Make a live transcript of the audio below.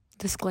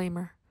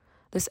Disclaimer: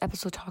 this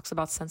episode talks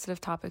about sensitive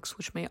topics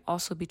which may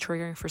also be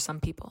triggering for some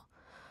people.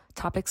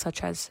 Topics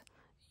such as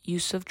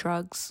use of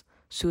drugs,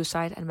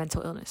 suicide, and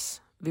mental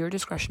illness. Viewer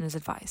discretion is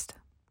advised.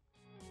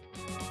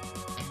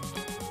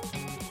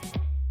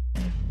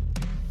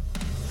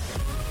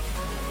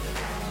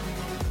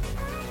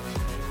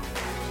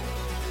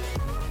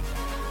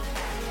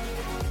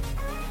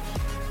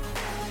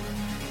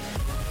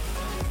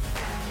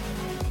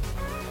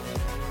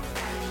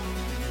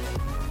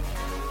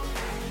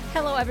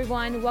 Hello,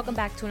 everyone. Welcome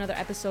back to another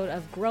episode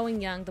of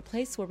Growing Young, the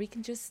place where we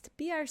can just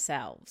be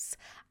ourselves.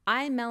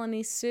 I'm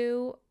Melanie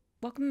Sue.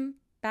 Welcome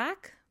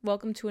back.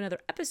 Welcome to another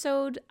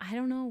episode. I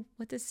don't know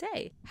what to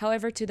say.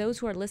 However, to those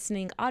who are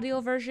listening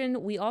audio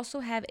version, we also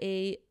have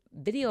a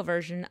video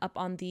version up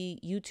on the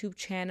YouTube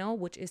channel,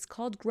 which is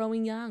called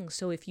Growing Young.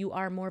 So if you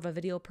are more of a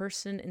video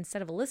person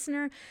instead of a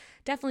listener,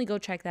 definitely go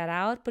check that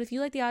out. But if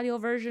you like the audio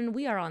version,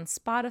 we are on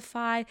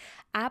Spotify,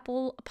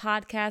 Apple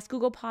Podcast,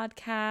 Google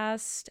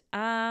Podcast.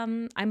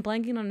 I'm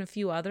blanking on a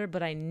few other,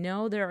 but I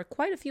know there are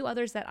quite a few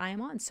others that I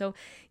am on. So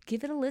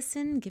give it a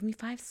listen, give me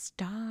 5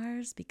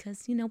 stars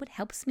because, you know, it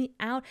helps me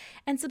out,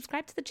 and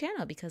subscribe to the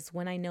channel because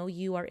when I know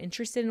you are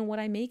interested in what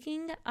I'm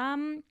making,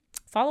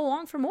 follow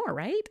along for more,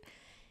 right?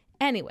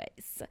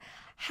 Anyways,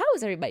 how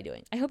is everybody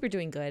doing? I hope you're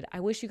doing good. I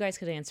wish you guys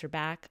could answer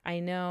back. I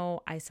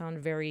know I sound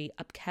very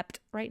upkept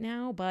right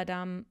now, but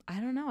I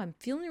don't know. I'm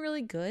feeling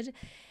really good.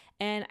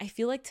 And I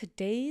feel like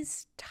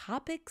today's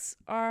topics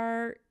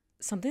are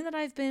something that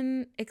I've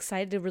been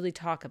excited to really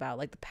talk about.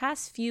 Like the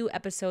past few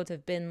episodes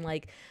have been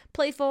like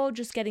playful,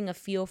 just getting a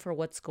feel for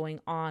what's going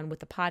on with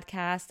the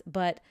podcast.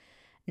 But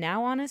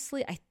now,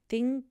 honestly, I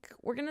think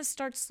we're going to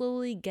start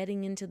slowly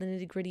getting into the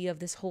nitty-gritty of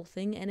this whole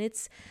thing. And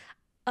it's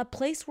a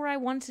place where I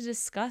wanted to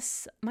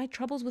discuss my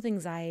troubles with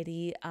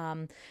anxiety,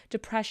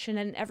 depression,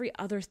 and every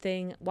other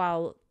thing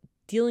while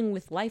dealing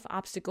with life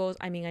obstacles.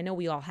 I mean, I know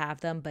we all have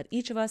them, but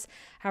each of us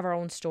have our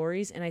own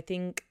stories. And I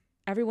think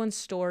everyone's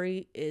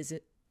story is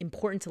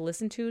important to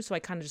listen to. So I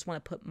kind of just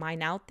want to put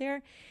mine out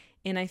there.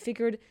 And I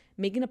figured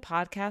making a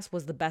podcast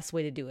was the best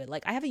way to do it.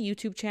 Like I have a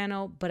YouTube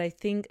channel, but I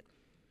think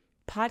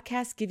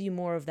podcasts give you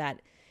more of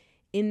that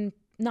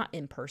not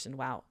in person,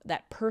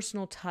 that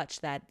personal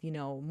touch, that, you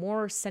know,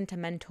 more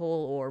sentimental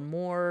or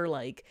more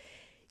like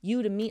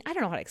you to me. I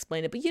don't know how to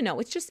explain it, but you know,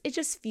 it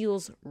just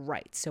feels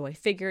right. So I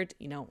figured,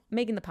 you know,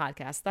 making the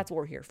podcast, that's what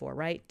we're here for,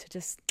 right? To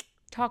just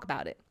talk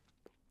about it.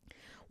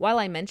 While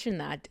I mention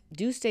that,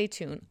 do stay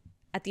tuned.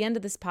 At the end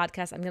of this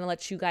podcast, I'm going to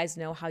let you guys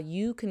know how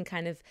you can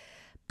kind of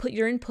put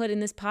your input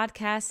in this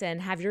podcast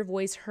and have your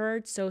voice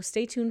heard. So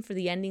stay tuned for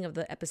the ending of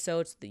the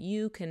episode so that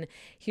you can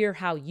hear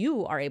how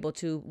you are able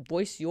to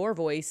voice your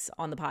voice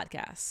on the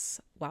podcast.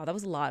 Wow, that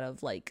was a lot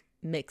of like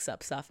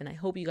mix-up stuff, and I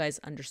hope you guys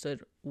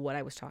understood what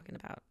I was talking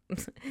about.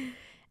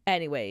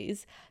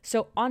 Anyways,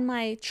 so on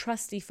my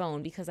trusty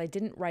phone, because I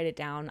didn't write it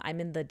down, I'm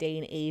in the day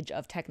and age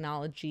of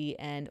technology,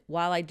 and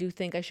while I do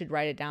think I should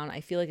write it down, I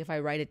feel like if I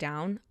write it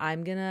down,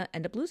 I'm gonna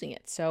end up losing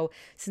it. So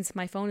since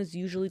my phone is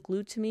usually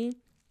glued to me,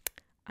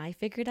 I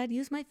figured I'd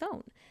use my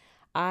phone.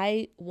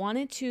 I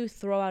wanted to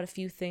throw out a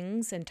few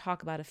things and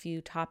talk about a few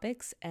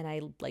topics, and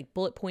I like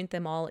bullet point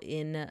them all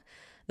in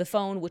the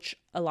phone, which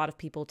a lot of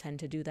people tend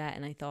to do that.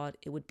 And I thought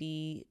it would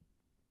be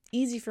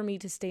easy for me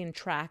to stay in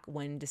track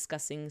when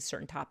discussing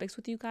certain topics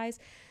with you guys.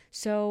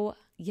 So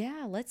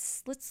yeah,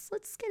 let's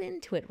get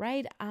into it,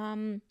 right?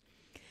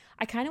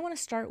 I kind of want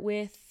to start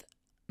with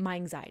my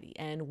anxiety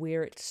and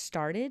where it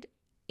started.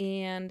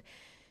 And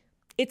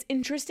it's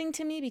interesting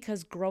to me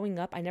because growing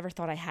up, I never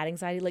thought I had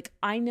anxiety. Like,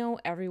 I know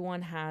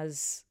everyone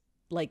has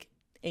like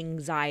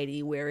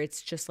anxiety where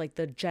it's just like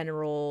the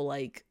general,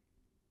 like,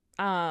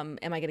 am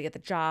I going to get the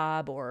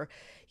job, or,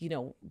 you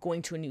know,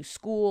 going to a new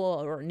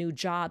school or a new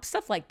job,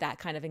 stuff like that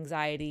kind of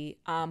anxiety.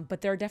 But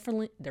there are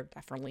definitely,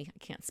 I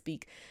can't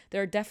speak.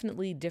 There are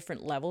definitely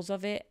different levels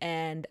of it.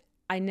 And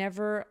I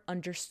never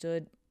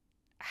understood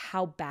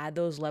how bad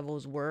those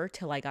levels were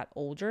till I got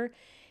older.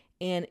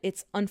 And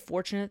it's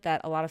unfortunate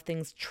that a lot of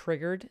things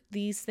triggered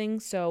these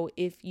things. So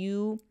if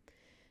you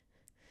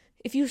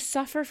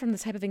suffer from the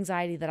type of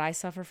anxiety that I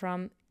suffer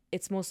from,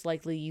 it's most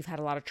likely you've had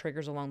a lot of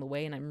triggers along the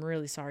way. And I'm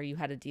really sorry you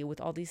had to deal with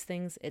all these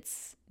things.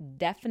 It's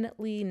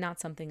definitely not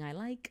something I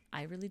like.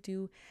 I really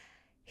do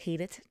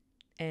hate it.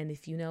 And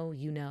if you know,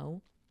 you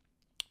know.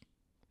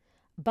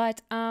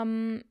 But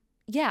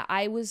yeah,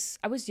 I was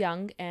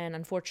young, and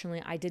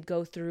unfortunately I did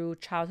go through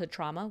childhood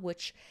trauma,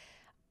 which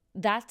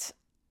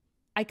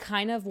I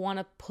kind of want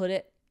to put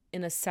it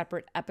in a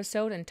separate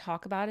episode and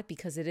talk about it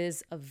because it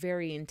is a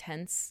very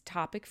intense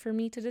topic for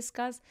me to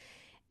discuss.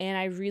 And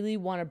I really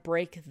want to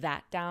break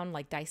that down,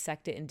 like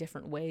dissect it in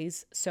different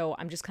ways. So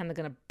I'm just kind of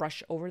going to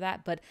brush over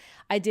that. But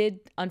I did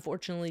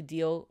unfortunately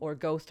deal or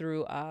go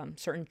through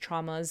certain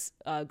traumas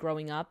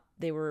growing up.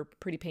 They were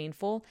pretty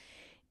painful.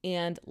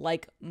 And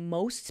like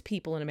most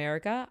people in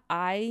America,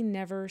 I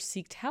never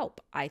sought help.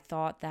 I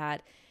thought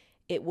that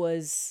it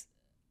was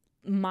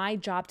my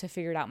job to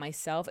figure it out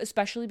myself,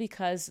 especially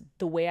because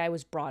the way I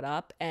was brought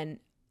up, and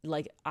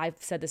like I've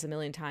said this a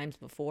million times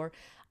before,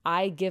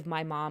 I give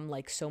my mom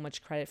like so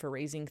much credit for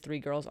raising 3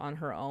 girls on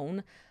her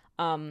own.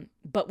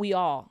 But we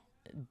all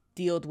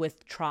dealt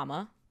with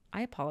trauma.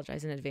 I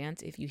apologize in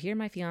advance if you hear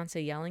my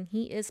fiance yelling.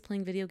 He is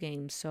playing video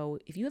games. So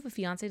if you have a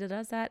fiance that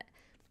does that,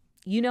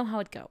 you know how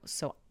it goes.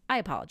 So I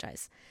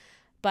apologize.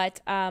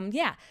 But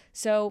yeah,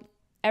 so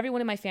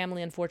everyone in my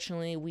family,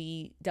 unfortunately,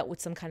 we dealt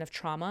with some kind of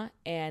trauma,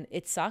 and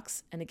it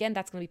sucks. And again,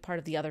 that's going to be part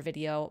of the other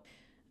video.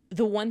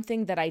 The one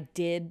thing that I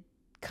did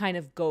kind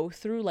of go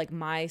through, like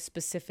my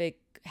specific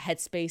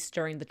headspace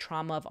during the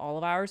trauma of all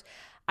of ours,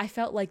 I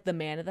felt like the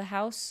man of the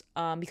house,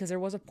 because there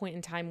was a point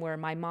in time where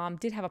my mom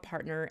did have a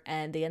partner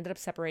and they ended up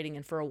separating.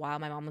 And for a while,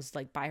 my mom was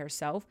like by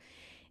herself.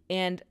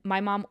 And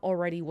my mom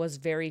already was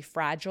very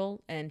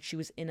fragile and she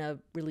was in a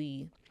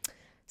really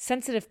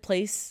sensitive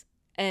place.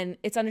 And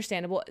it's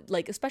understandable,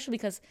 like, especially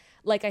because,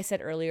 like I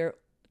said earlier,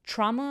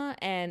 trauma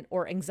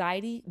or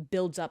anxiety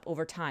builds up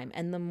over time.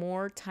 And the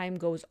more time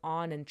goes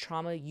on and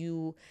trauma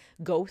you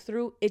go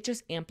through, it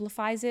just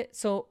amplifies it.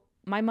 So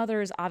my mother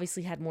has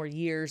obviously had more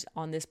years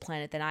on this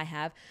planet than I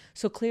have.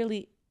 So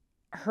clearly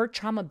her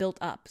trauma built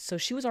up. So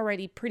she was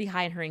already pretty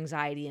high in her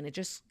anxiety and it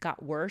just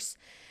got worse.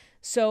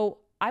 So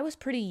I was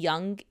pretty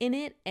young in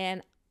it,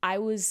 and I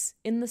was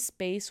in the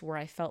space where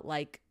I felt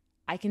like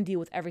I can deal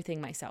with everything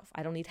myself.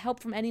 I don't need help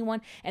from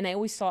anyone. And I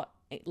always thought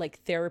like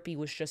therapy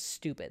was just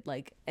stupid.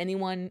 Like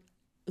anyone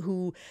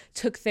who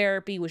took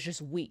therapy was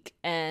just weak.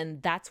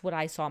 And that's what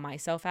I saw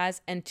myself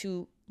as. And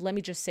let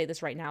me just say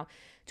this right now,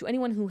 to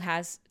anyone who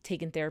has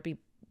taken therapy,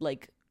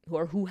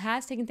 who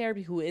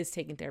is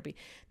taking therapy,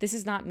 this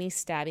is not me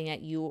stabbing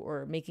at you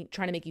or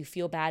trying to make you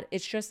feel bad.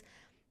 It's just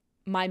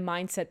my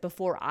mindset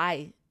before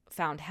I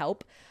found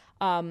help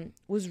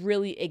was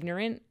really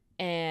ignorant.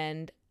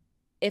 And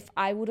if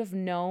I would have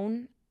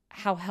known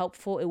how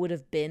helpful it would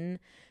have been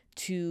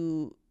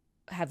to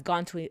have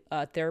gone to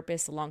a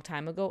therapist a long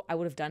time ago, I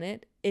would have done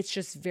it. It's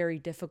just very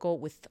difficult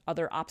with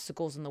other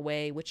obstacles in the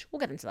way, which we'll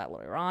get into that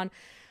later on.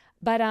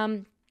 But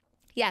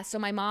yeah, so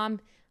my mom,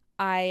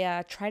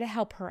 I try to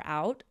help her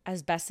out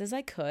as best as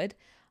I could.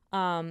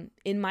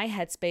 In my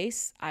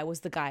headspace, I was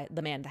the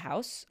man of the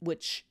house,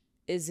 which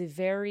is a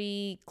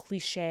very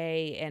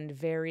cliche and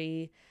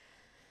very,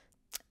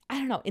 I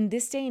don't know, in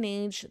this day and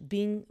age,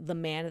 being the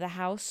man of the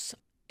house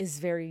is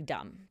very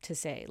dumb to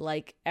say.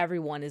 Like,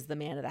 everyone is the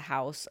man of the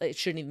house. It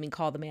shouldn't even be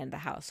called the man of the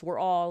house. We're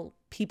all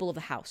people of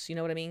the house. You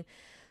know what I mean?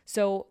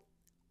 So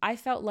I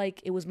felt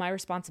like it was my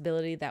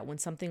responsibility that when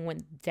something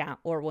went down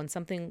or when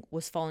something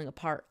was falling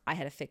apart, I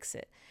had to fix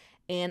it.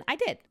 And I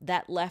did.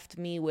 That left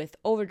me with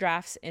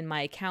overdrafts in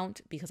my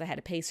account because I had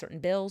to pay certain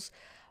bills,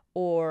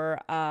 or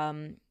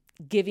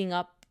giving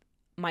up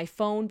my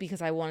phone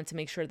because I wanted to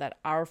make sure that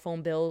our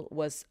phone bill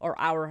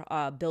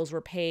our bills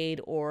were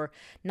paid, or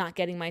not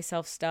getting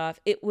myself stuff.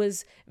 It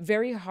was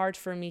very hard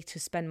for me to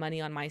spend money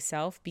on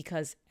myself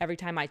because every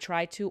time I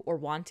tried to or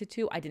wanted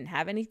to, I didn't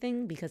have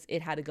anything because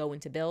it had to go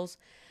into bills.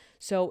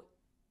 So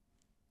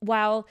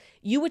while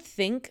you would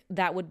think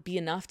that would be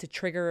enough to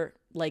trigger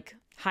like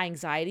high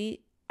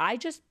anxiety, I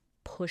just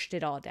pushed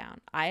it all down.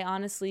 I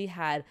honestly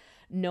had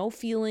no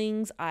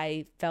feelings.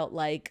 I felt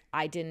like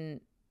I just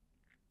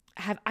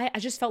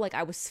felt like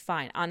I was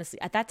fine.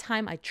 Honestly, at that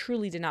time, I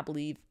truly did not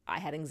believe I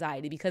had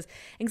anxiety because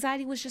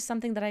anxiety was just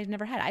something that I've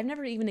never had. I've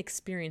never even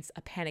experienced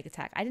a panic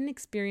attack. I didn't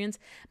experience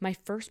my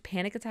first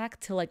panic attack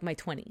till like my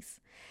 20s.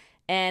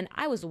 And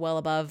I was well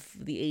above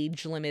the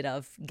age limit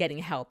of getting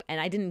help.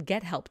 And I didn't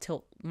get help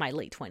till my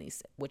late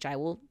 20s, which I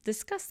will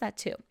discuss that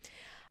too.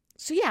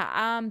 So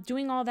yeah,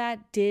 doing all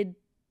that did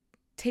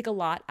take a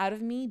lot out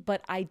of me,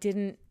 but I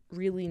didn't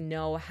really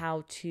know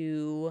how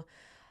to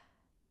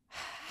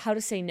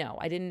say no.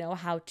 I didn't know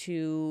how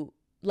to,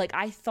 like,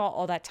 I thought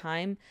all that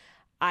time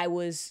I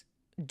was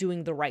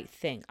doing the right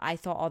thing. I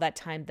thought all that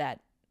time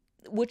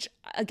which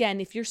again,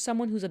 if you're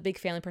someone who's a big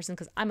family person,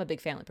 because I'm a big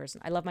family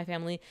person, I love my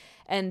family.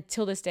 And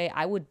till this day,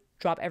 I would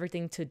drop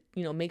everything to,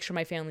 make sure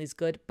my family is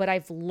good. But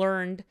I've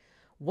learned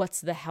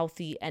what's the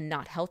healthy and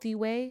not healthy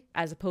way,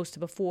 as opposed to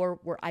before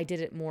where I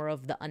did it more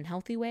of the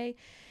unhealthy way.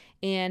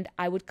 And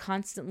I would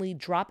constantly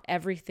drop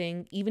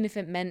everything, even if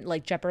it meant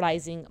like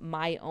jeopardizing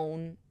my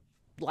own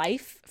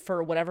life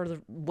for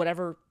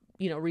whatever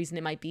reason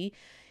it might be.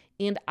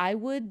 And I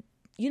would,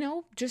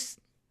 just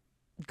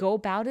go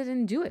about it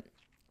and do it.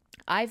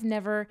 I've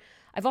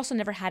also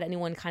never had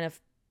anyone kind of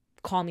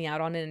call me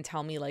out on it and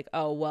tell me like,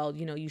 oh, well,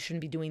 you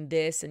shouldn't be doing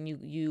this and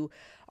you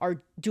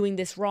are doing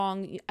this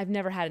wrong. I've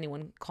never had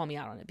anyone call me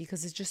out on it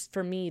because it's just,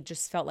 for me, it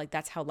just felt like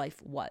that's how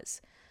life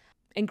was.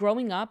 And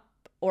growing up,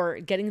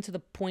 or getting to the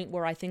point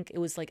where I think it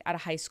was like out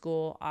of high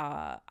school,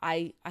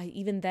 I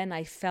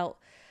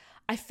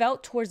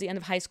felt towards the end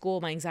of high school,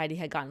 my anxiety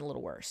had gotten a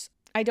little worse.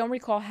 I don't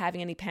recall having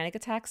any panic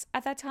attacks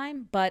at that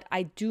time, but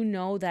I do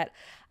know that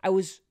I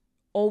was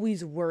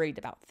always worried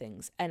about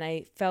things and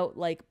I felt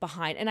like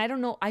behind. And I don't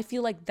know, I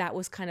feel like that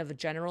was kind of a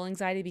general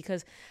anxiety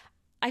because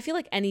I feel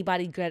like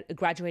anybody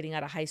graduating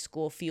out of high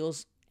school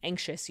feels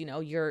anxious.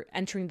 You're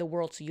entering the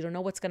world, so you don't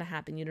know what's going to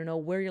happen. You don't know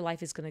where your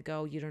life is going to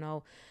go. You don't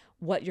know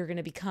what you're going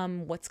to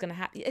become, what's going to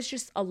happen. It's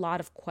just a lot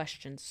of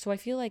questions. So I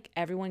feel like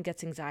everyone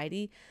gets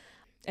anxiety.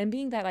 And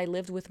being that I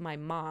lived with my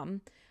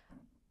mom,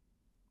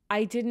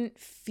 I didn't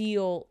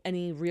feel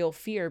any real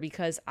fear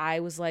because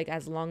I was like,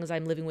 as long as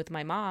I'm living with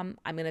my mom,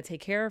 I'm going to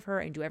take care of her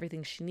and do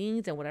everything she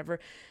needs. And whatever,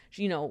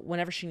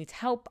 whenever she needs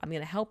help, I'm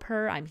going to help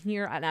her. I'm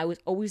here. And I was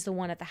always the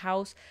one at the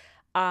house.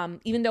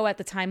 Even though at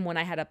the time when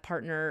I had a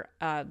partner,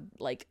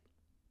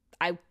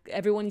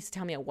 everyone used to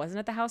tell me I wasn't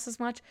at the house as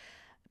much.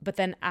 But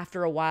then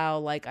after a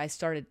while, like I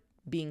started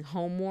being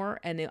home more.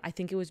 And I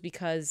think it was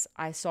because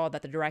I saw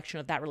that the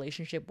direction of that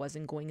relationship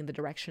wasn't going in the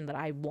direction that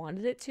I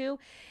wanted it to.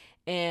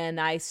 And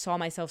I saw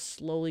myself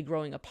slowly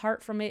growing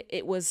apart from it.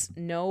 It was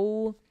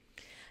nothing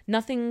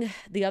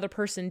the other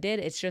person did.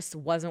 It just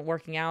wasn't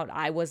working out.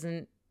 I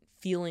wasn't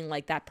feeling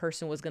like that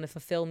person was going to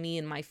fulfill me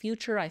in my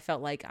future. I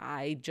felt like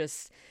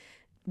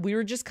we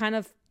were just kind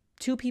of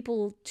two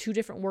people, two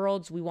different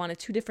worlds. We wanted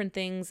two different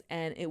things.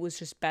 And it was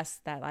just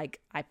best that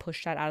like I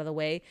pushed that out of the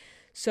way.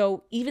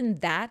 So even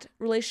that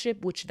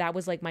relationship, which that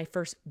was like my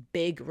first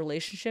big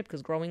relationship,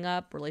 because growing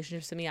up,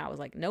 relationships to me, I was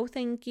like, no,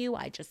 thank you.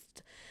 I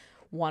just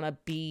want to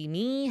be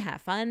me,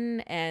 have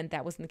fun. And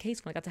that wasn't the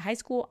case. When I got to high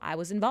school, I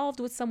was involved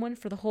with someone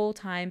for the whole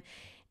time.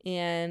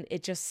 And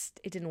it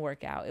didn't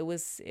work out. It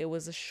was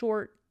a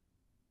short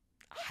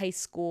high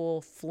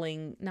school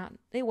fling.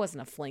 It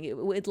wasn't a fling.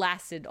 It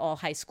lasted all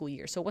high school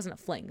year. So it wasn't a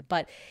fling,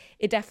 but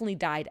it definitely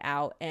died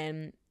out.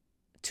 And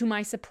to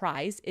my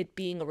surprise, it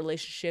being a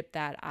relationship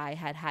that I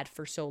had had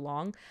for so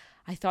long,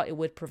 I thought it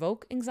would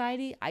provoke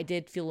anxiety. I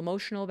did feel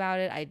emotional about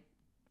it. I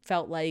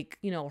felt like,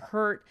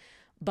 hurt.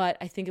 But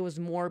I think it was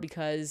more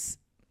because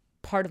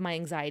part of my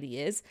anxiety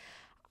is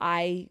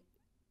I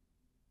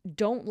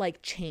don't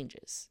like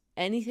changes.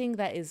 Anything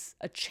that is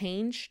a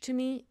change to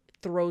me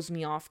throws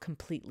me off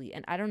completely.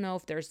 And I don't know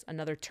if there's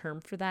another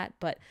term for that,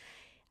 but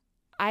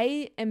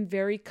I am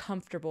very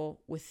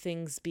comfortable with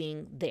things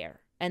being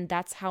there. And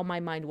that's how my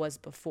mind was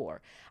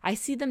before. I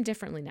see them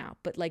differently now.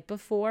 But like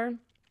before,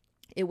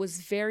 it was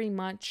very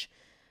much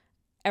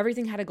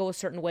everything had to go a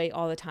certain way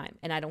all the time.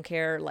 And I don't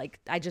care. Like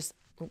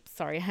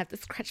sorry, I have to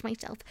scratch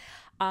myself.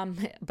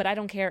 But I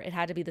don't care. It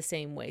had to be the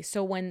same way.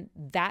 So when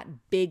that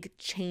big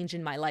change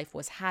in my life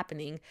was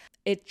happening,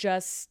 it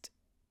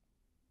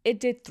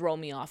did throw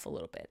me off a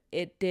little bit.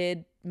 It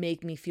did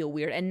make me feel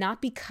weird. And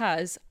not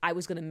because I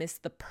was going to miss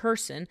the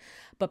person,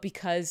 but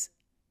because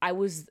I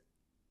was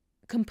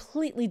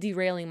completely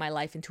derailing my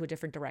life into a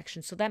different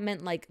direction. So that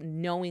meant like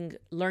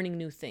learning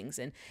new things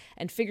and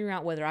figuring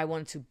out whether I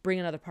wanted to bring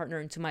another partner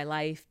into my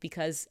life,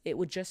 because it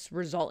would just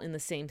result in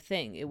the same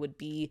thing. It would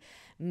be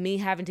me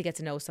having to get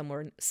to know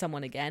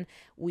someone again.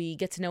 We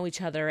get to know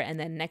each other, and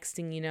then next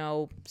thing you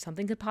know,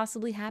 something could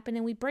possibly happen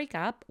and we break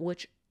up,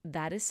 which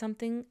that is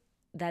something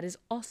that is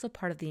also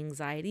part of the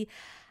anxiety.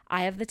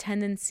 I have the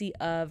tendency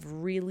of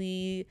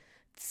really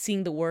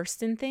seeing the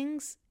worst in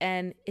things,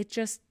 and it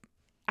just,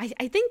 I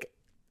think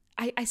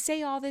I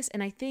say all this,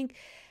 and I think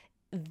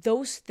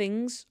those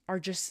things are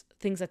just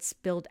things that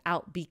spilled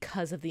out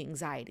because of the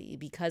anxiety,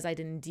 because I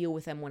didn't deal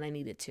with them when I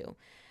needed to.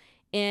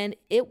 And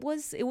it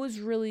was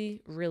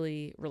really,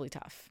 really, really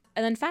tough.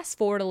 And then fast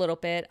forward a little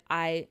bit,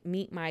 I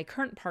meet my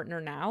current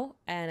partner now,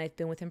 and I've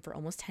been with him for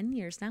almost 10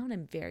 years now, and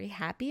I'm very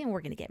happy, and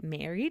we're going to get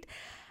married.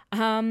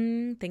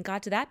 Thank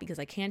God to that, because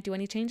I can't do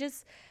any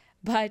changes.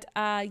 But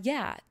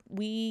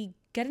we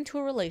get into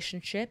a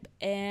relationship,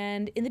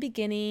 and in the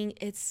beginning,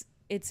 it's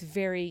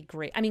very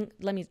great. I mean,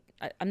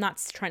 I'm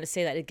not trying to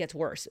say that it gets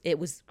worse. It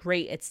was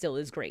great. It still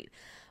is great.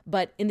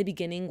 But in the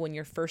beginning, when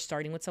you're first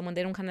starting with someone,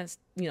 they don't kind of,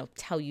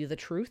 tell you the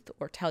truth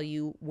or tell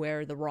you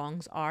where the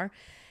wrongs are.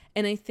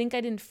 And I think I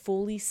didn't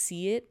fully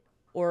see it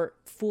or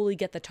fully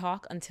get the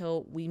talk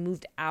until we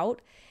moved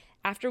out.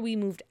 After we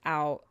moved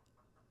out,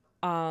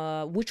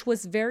 which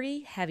was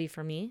very heavy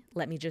for me,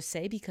 let me just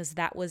say, because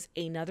that was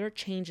another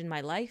change in my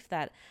life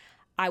that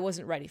I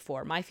wasn't ready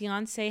for. My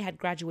fiance had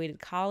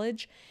graduated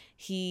college.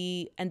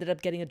 He ended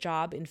up getting a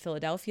job in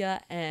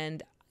Philadelphia,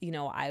 and,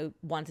 I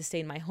wanted to stay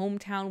in my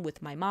hometown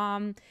with my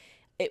mom.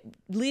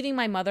 Leaving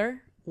my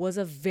mother was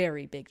a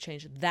very big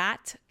change.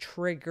 That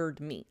triggered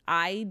me.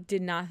 I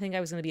did not think I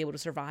was going to be able to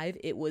survive.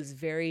 It was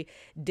very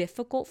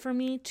difficult for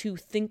me to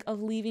think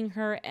of leaving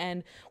her,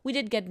 and we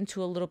did get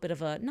into a little bit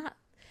of not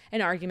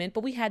an argument,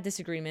 but we had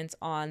disagreements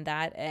on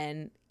that,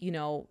 and,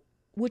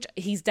 which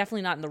he's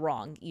definitely not in the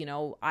wrong.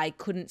 I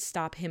couldn't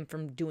stop him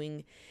from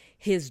doing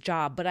his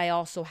job, but I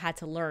also had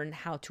to learn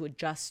how to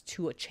adjust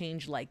to a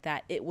change like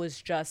that. It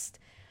was just,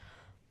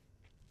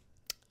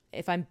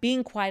 if I'm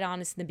being quite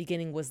honest, in the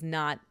beginning was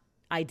not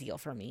ideal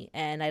for me.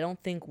 And I don't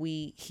think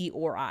he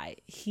nor I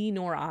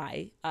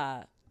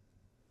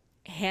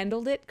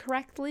handled it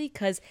correctly,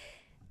 because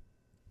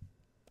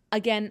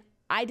again,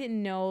 I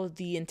didn't know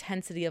the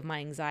intensity of my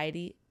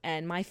anxiety,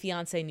 and my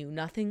fiance knew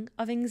nothing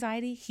of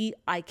anxiety.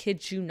 I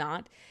kid you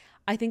not,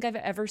 I think I've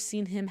ever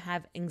seen him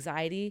have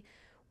anxiety.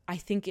 I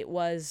think it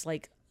was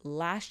like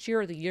last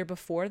year or the year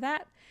before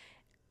that.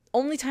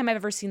 Only time I've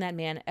ever seen that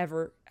man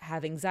ever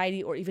have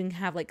anxiety or even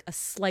have like a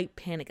slight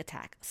panic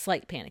attack.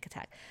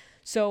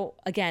 So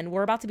again,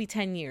 we're about to be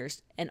 10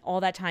 years, and all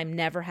that time,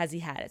 never has he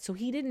had it. So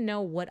he didn't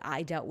know what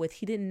I dealt with.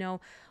 He didn't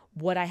know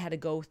what I had to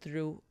go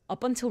through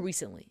up until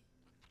recently.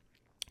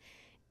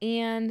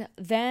 And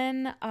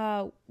then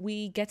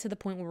we get to the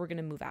point where we're going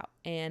to move out,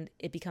 and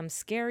it becomes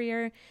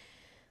scarier.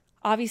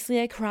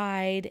 Obviously, I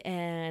cried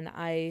and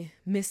I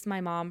missed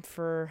my mom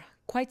for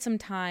quite some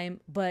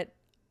time, but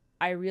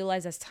I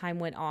realized as time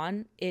went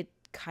on, it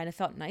kind of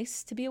felt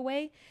nice to be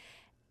away.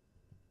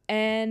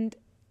 And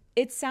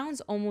it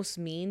sounds almost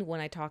mean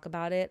when I talk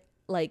about it.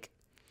 Like,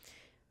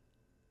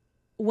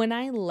 when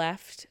I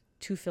left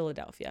to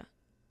Philadelphia,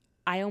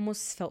 I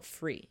almost felt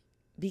free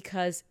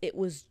because it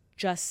was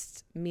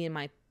just me and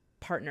my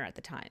partner at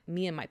the time.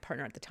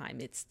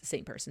 It's the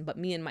same person, but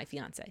me and my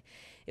fiance.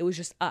 It was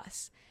just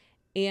us.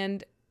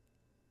 And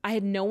I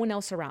had no one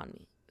else around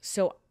me.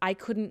 So I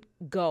couldn't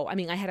go. I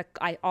mean,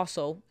 I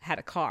also had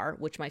a car,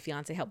 which my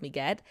fiance helped me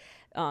get.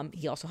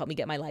 He also helped me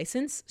get my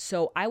license.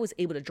 So I was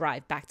able to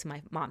drive back to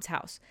my mom's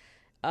house,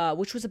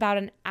 which was about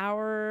an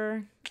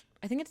hour.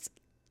 I think it's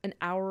an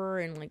hour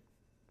and like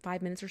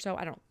 5 minutes or so.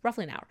 I don't know,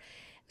 roughly an hour.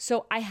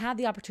 So I had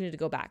the opportunity to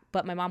go back,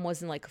 but my mom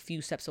wasn't like a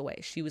few steps away.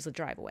 She was a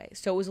drive away.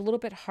 So it was a little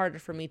bit harder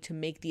for me to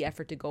make the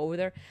effort to go over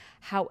there.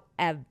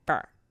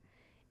 However,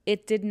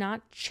 it did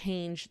not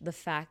change the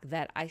fact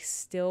that I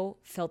still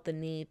felt the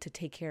need to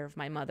take care of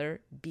my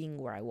mother being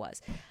where I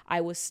was. I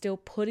was still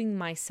putting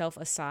myself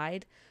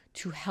aside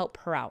to help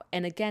her out.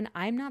 And again,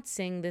 I'm not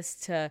saying this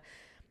to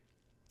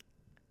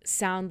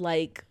sound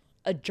like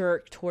a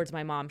jerk towards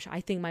my mom.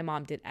 I think my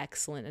mom did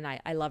excellent, and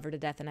I love her to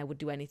death, and I would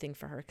do anything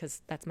for her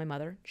because that's my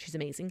mother. She's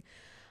amazing.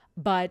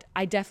 But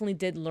I definitely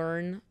did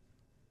learn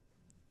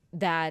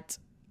that,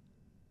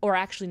 or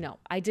actually, no,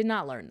 I did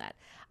not learn that.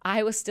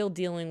 I was still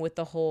dealing with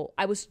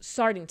I was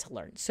starting to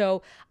learn.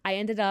 So I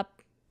ended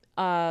up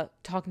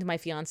talking to my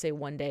fiance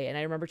one day, and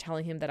I remember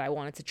telling him that I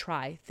wanted to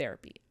try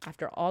therapy.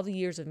 After all the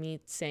years of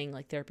me saying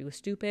like therapy was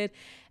stupid,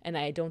 and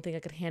I don't think I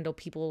could handle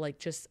people like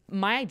just,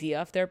 my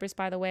idea of therapist,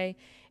 by the way,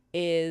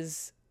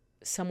 is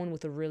someone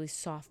with a really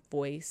soft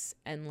voice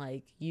and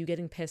like you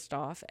getting pissed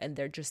off and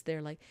they're just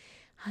there like,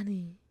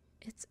 honey,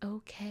 it's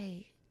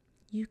okay.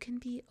 You can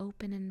be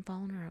open and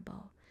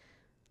vulnerable.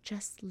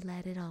 Just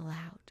let it all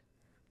out.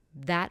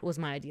 That was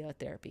my idea of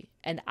therapy.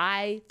 And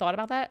I thought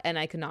about that and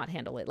I could not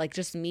handle it. Like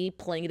just me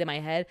playing it in my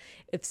head.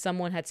 If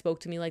someone had spoke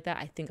to me like that,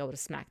 I think I would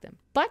have smacked them.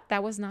 But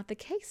that was not the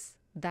case.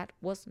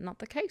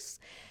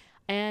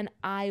 And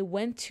I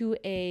went to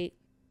a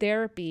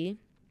therapy.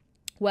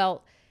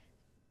 Well,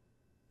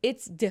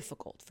 it's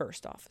difficult,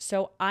 first off.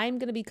 So I'm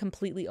going to be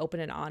completely open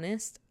and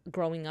honest.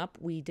 Growing up,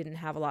 we didn't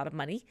have a lot of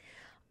money.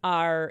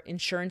 Our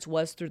insurance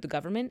was through the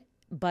government,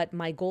 but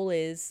my goal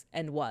is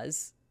and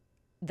was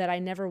that I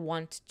never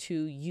want to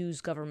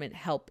use government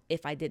help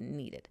if I didn't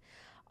need it.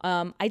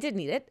 I did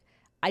need it.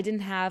 I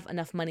didn't have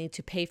enough money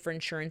to pay for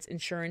insurance.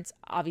 Insurance,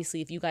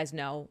 obviously, if you guys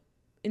know,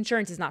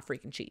 insurance is not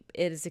freaking cheap.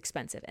 It is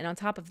expensive. And on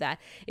top of that,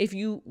 if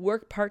you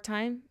work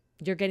part-time,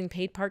 you're getting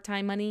paid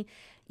part-time money,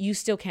 you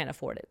still can't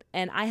afford it.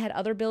 And I had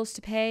other bills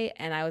to pay,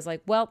 and I was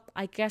like, well,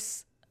 I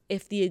guess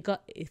if the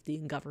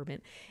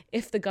government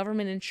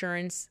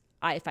insurance,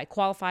 if I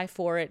qualify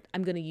for it,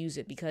 I'm going to use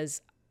it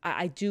because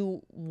I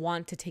do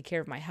want to take care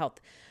of my health.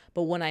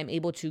 But when I'm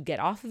able to get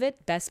off of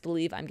it, best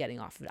believe I'm getting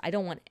off of it. I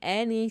don't want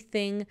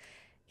anything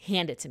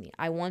handed to me.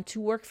 I want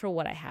to work for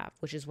what I have,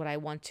 which is what I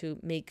want to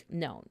make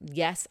known.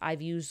 Yes,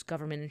 I've used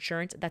government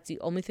insurance. That's the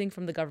only thing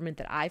from the government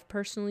that I've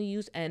personally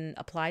used and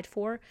applied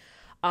for.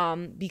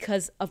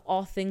 Because of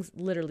all things,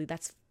 literally,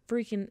 that's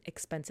freaking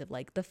expensive.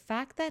 Like the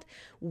fact that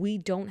we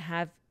don't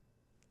have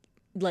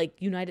like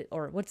United,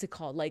 or what's it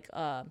called? Like,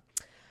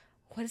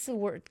 what is the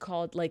word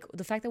called? Like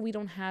the fact that we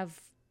don't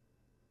have,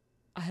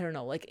 I don't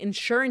know, like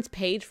insurance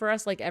paid for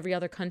us like every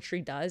other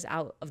country does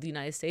out of the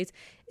United States.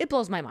 It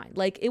blows my mind.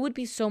 Like it would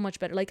be so much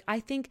better. Like I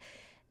think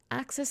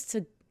access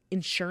to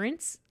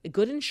insurance,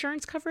 good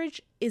insurance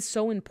coverage is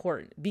so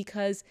important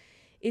because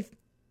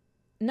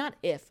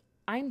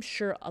I'm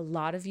sure a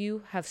lot of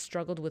you have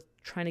struggled with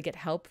trying to get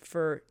help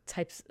for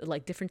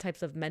different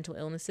types of mental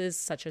illnesses,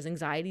 such as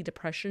anxiety,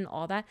 depression,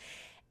 all that.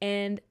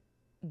 And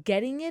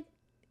getting it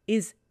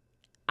is,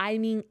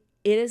 it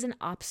is an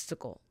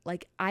obstacle.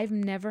 Like I've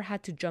never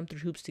had to jump through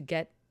hoops to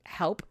get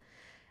help,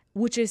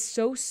 which is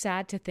so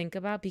sad to think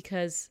about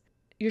because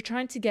you're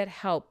trying to get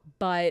help,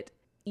 but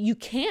you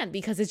can't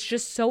because it's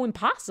just so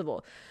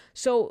impossible.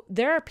 So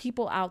there are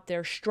people out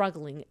there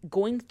struggling,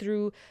 going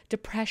through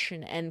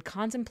depression and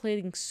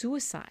contemplating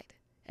suicide.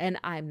 And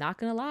I'm not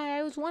going to lie,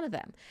 I was one of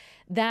them.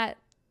 That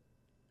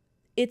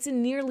it's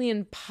nearly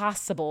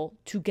impossible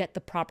to get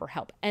the proper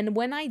help. And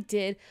when I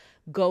did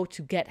go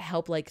to get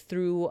help, like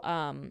through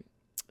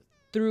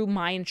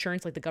my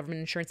insurance, like the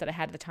government insurance that I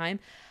had at the time,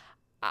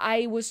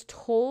 I was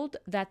told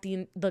that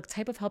the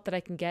type of help that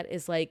I can get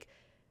is like,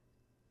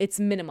 it's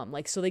minimum.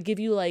 Like, so they give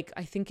you like,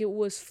 I think it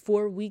was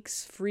 4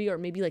 weeks free or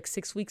maybe like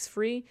 6 weeks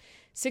free,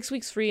 6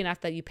 weeks free. And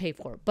after that you pay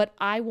for it. But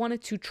I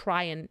wanted to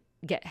try and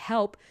get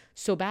help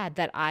so bad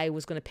that I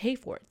was going to pay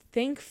for it.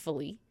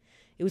 Thankfully,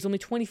 It was only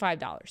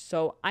 $25.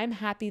 So I'm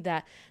happy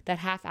that that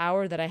half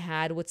hour that I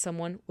had with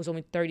someone was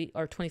only $30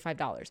 or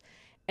 $25.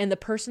 And the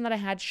person that I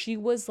had, she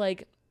was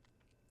like,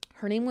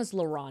 her name was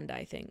LaRonda,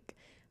 I think.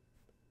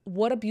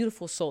 What a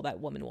beautiful soul that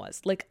woman was.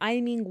 Like, I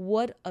mean,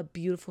 what a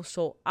beautiful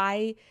soul.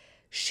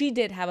 She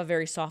did have a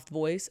very soft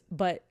voice,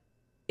 but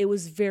it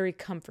was very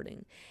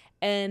comforting.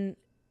 And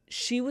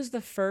she was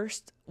the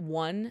first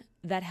one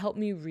that helped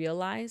me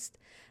realize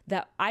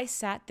that I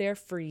sat there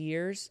for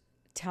years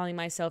telling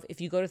myself, if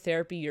you go to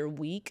therapy, you're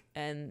weak.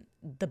 And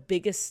the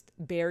biggest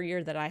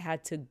barrier that I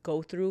had to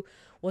go through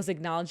was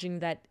acknowledging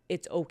that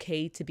it's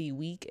okay to be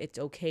weak. It's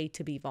okay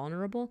to be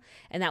vulnerable.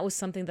 And that was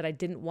something that I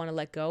didn't want to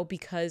let go,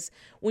 because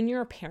when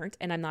you're a parent,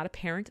 and I'm not a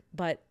parent,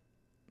 but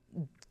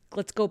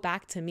let's go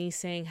back to me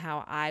saying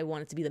how I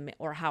wanted to be the man,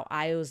 or how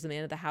I was the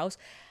man of the house.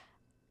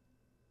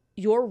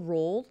 Your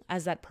role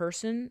as that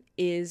person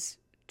is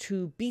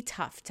to be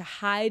tough, to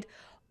hide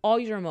all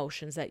your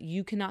emotions, that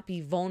you cannot be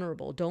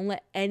vulnerable. Don't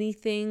let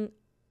anything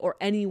or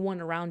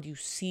anyone around you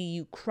see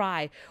you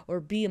cry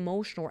or be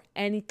emotional or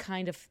any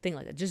kind of thing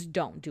like that. Just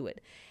don't do it.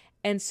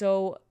 And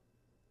so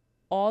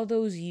all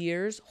those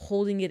years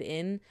holding it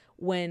in,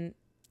 when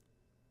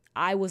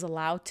I was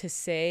allowed to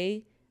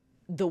say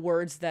the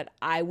words that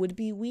I would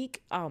be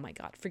weak, oh my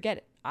God, forget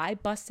it. I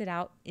busted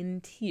out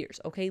in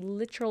tears, okay?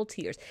 Literal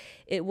tears.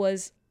 It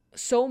was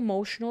so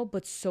emotional,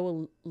 but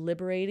so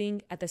liberating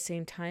at the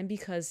same time,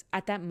 because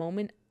at that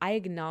moment, I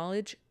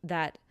acknowledge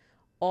that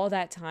all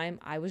that time,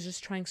 I was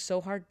just trying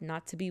so hard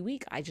not to be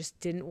weak. I just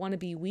didn't want to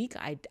be weak.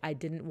 I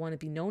didn't want to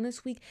be known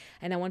as weak,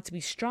 and I wanted to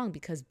be strong,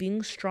 because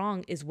being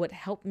strong is what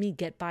helped me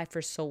get by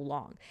for so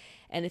long.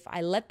 And if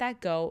I let that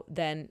go,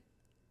 then,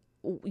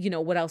 you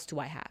know, what else do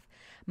I have?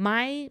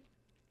 My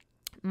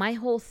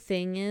whole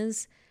thing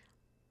is,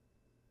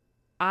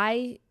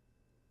 I've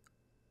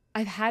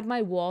had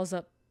my walls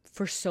up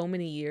for so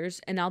many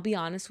years. And I'll be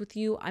honest with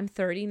you, I'm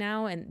 30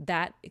 now. And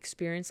that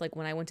experience, like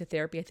when I went to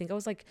therapy, I think I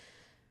was like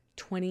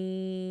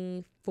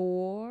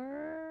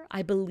 24.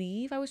 I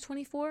believe I was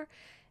 24.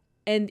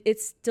 And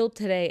it's still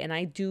today. And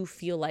I do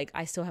feel like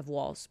I still have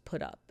walls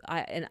put up.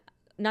 And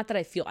not that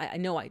I feel, I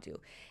know I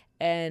do.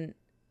 And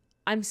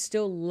I'm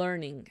still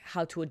learning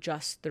how to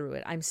adjust through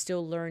it. I'm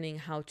still learning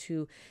how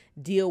to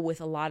deal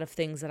with a lot of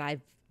things that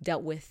I've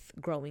dealt with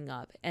growing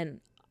up. And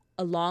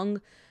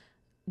along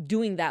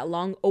doing that,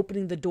 along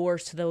opening the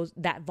doors to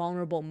that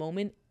vulnerable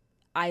moment,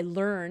 I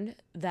learned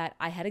that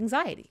I had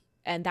anxiety.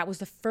 And that was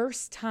the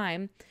first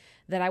time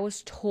that I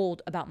was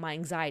told about my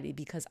anxiety,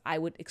 because I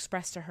would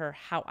express to her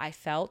how I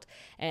felt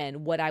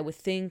and what I would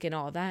think and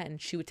all that.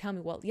 And she would tell me,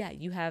 well, yeah,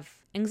 you have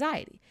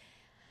anxiety.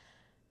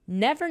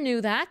 Never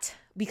knew that,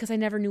 because I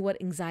never knew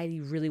what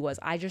anxiety really was.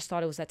 I just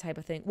thought it was that type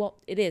of thing. Well,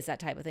 it is that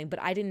type of thing,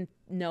 but I didn't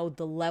know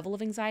the level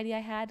of anxiety I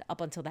had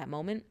up until that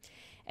moment.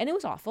 And it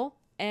was awful.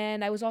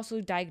 And I was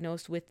also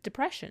diagnosed with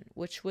depression,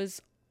 which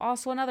was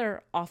also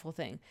another awful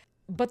thing.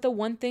 But the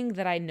one thing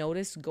that I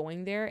noticed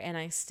going there, and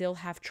I still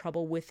have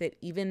trouble with it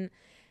even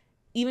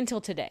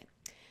till today,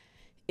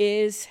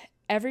 is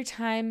every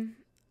time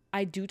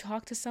I do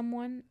talk to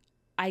someone,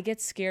 I get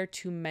scared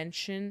to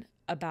mention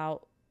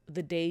about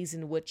the days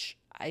in which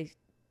I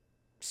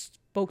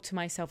spoke to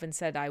myself and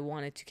said I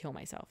wanted to kill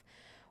myself,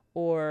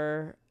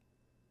 or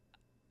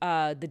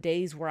the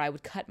days where I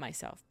would cut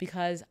myself,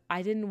 because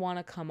I didn't want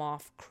to come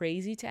off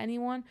crazy to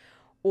anyone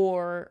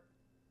or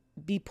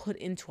be put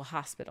into a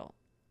hospital.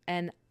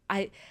 And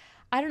I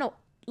don't know,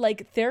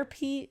 like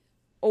therapy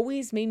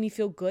always made me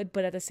feel good,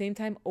 but at the same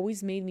time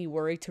always made me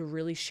worry to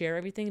really share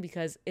everything,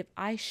 because if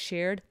I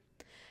shared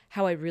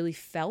how I really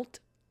felt,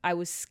 I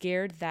was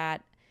scared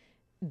that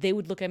they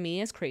would look at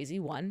me as crazy,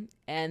 one,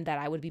 and that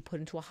I would be put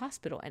into a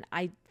hospital. And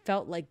I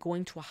felt like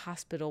going to a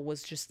hospital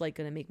was just like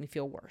going to make me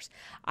feel worse.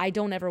 I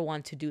don't ever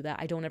want to do that.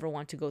 I don't ever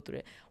want to go through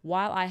it.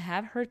 While I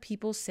have heard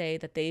people say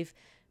that they've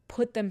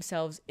put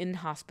themselves in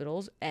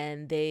hospitals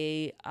and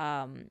they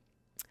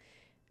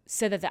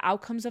said that the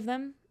outcomes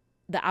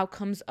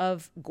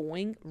of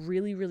going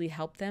really, really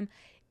helped them,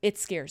 it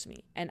scares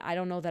me. And I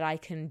don't know that I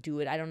can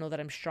do it. I don't know that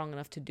I'm strong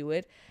enough to do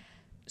it.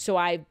 So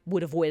I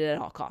would avoid it at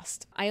all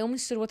costs. I only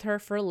stood with her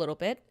for a little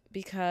bit,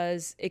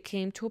 because it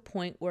came to a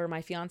point where my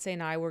fiance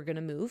and I were going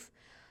to move.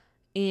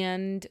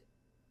 And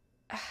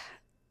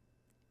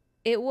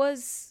it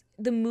was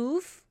the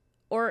move,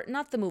 or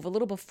not the move, a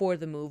little before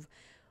the move.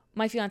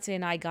 My fiance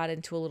and I got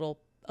into a little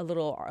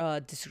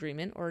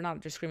disagreement, or not a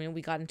disagreement.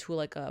 We got into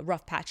like a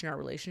rough patch in our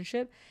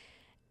relationship.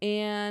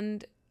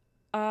 And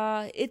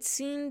it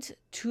seemed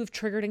to have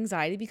triggered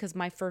anxiety, because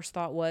my first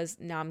thought was,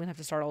 now I'm going to have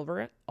to start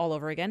all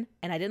over again.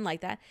 And I didn't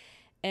like that.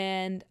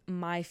 And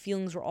my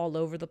feelings were all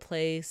over the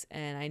place.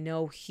 And I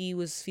know he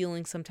was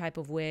feeling some type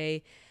of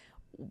way,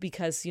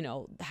 because, you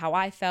know, how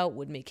I felt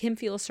would make him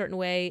feel a certain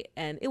way.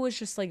 And it was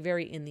just like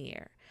very in the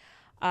air.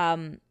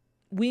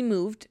 We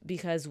moved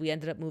because we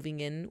ended up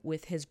moving in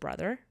with his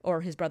brother,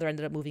 or his brother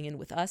ended up moving in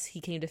with us. He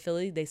came to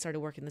Philly. They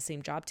started working the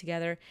same job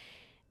together.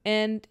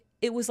 And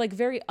it was like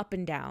very up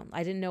and down.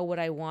 I didn't know what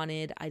I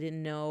wanted. I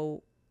didn't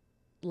know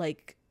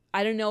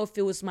if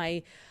it was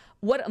my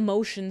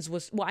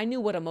I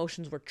knew what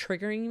emotions were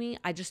triggering me.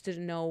 I just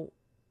didn't know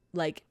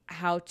like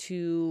how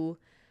to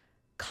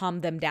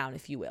calm them down,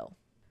 if you will.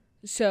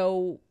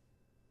 So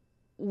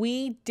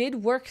we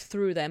did work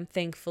through them,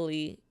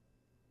 thankfully.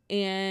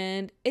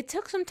 And it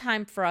took some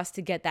time for us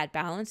to get that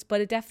balance,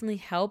 but it definitely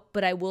helped.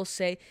 But I will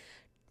say,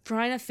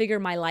 trying to figure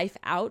my life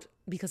out,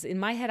 because in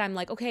my head, I'm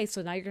like, okay,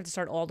 so now you're going to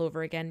start all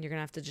over again. You're going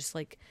to have to just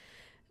like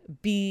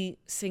be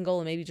single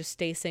and maybe just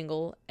stay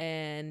single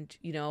and,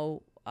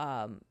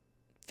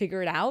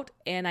 figure it out.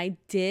 And I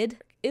did.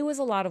 It was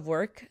a lot of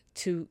work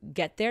to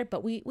get there,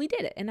 but we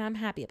did it, and I'm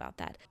happy about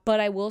that. But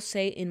I will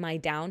say, in my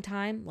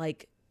downtime,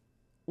 like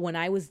when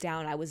I was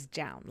down, I was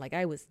down. Like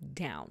I was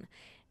down.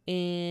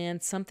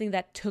 And something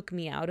that took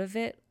me out of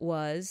it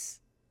was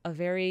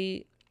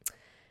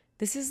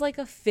this is like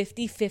a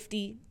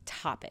 50-50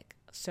 topic.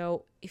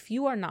 So if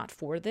you are not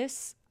for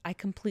this, I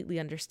completely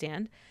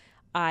understand.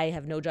 I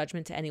have no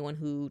judgment to anyone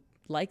who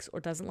likes or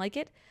doesn't like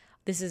it.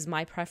 This is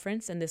my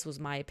preference, and this was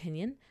my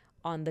opinion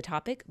on the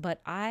topic, but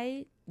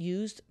I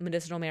used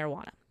medicinal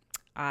marijuana.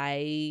 I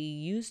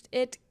used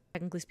it,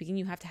 technically speaking,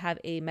 you have to have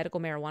a medical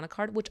marijuana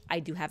card, which I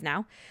do have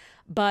now.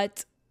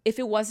 But if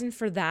it wasn't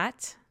for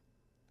that,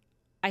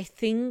 I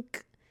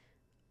think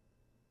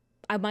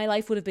my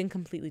life would have been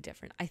completely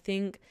different.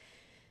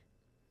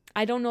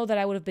 I don't know that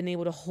I would have been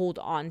able to hold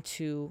on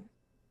to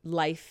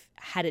life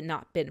had it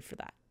not been for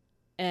that.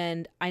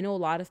 And I know a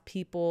lot of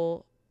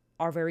people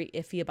are very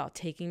iffy about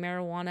taking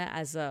marijuana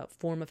as a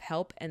form of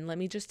help. And let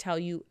me just tell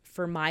you,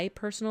 for my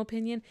personal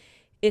opinion,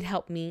 it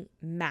helped me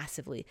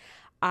massively.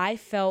 I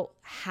felt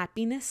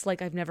happiness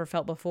like I've never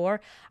felt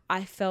before.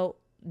 I felt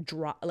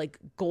like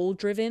goal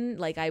driven,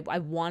 like I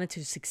wanted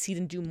to succeed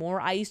and do more.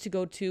 I used to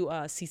go to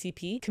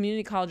CCP,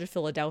 Community College of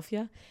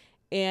Philadelphia,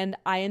 and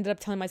I ended up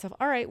telling myself,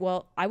 all right,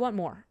 well, I want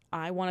more.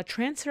 I want to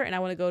transfer and I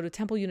want to go to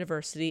Temple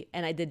University,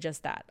 and I did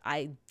just that.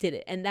 I did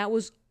it, and that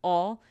was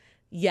all.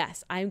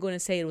 Yes, I'm going to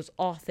say it was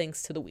all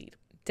thanks to the weed.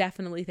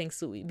 Definitely thanks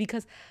to the weed,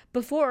 because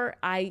before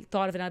I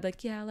thought of it, I'd be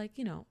like, yeah, like,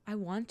 I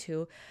want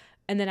to.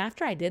 And then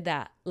after I did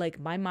that, like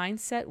my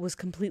mindset was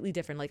completely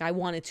different. Like I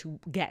wanted to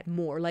get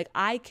more. Like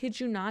I kid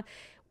you not,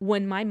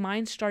 when my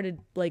mind started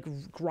like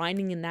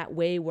grinding in that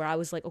way where I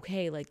was like,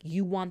 okay, like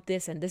you want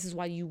this and this is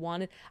why you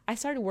want it. I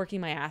started working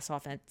my ass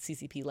off at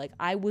CCP. Like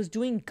I was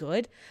doing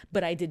good,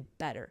 but I did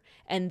better.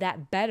 And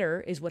that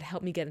better is what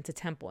helped me get into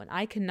Temple. And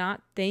I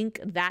cannot thank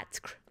that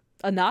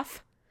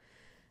enough.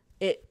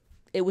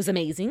 It was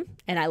amazing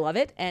and I love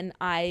it. And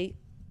I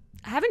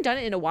haven't done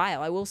it in a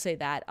while. I will say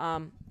that.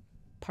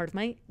 Part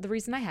of the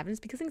reason I haven't is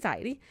because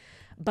anxiety,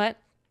 but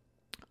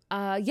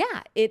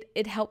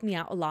it helped me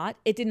out a lot.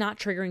 It did not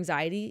trigger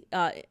anxiety.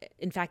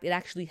 In fact, it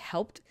actually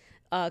helped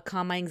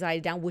calm my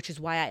anxiety down, which is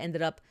why I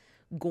ended up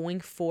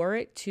going for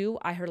it too.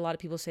 I heard a lot of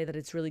people say that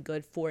it's really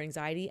good for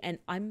anxiety, and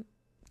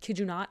kid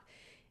you not,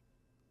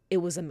 it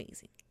was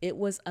amazing. It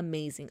was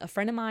amazing. A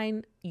friend of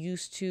mine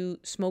used to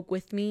smoke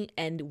with me,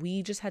 and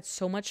we just had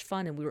so much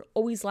fun, and we were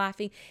always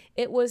laughing.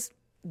 It was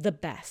the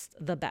best,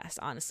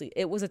 honestly.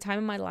 It was a time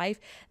in my life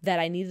that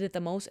I needed it the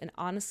most. And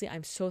honestly,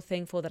 I'm so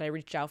thankful that I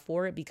reached out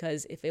for it,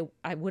 because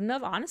I wouldn't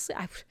have, honestly,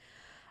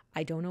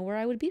 I don't know where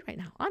I would be right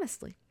now,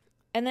 honestly.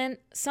 And then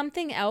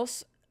something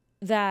else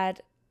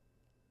that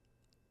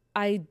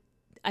I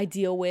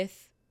deal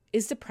with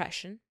is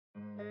depression.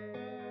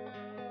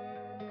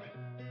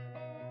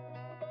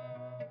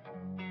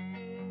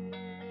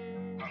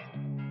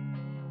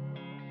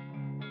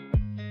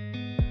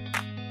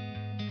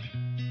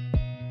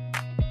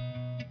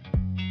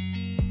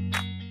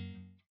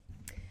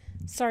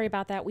 Sorry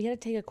about that. We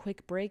had to take a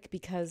quick break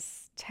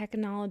because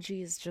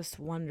technology is just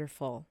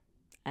wonderful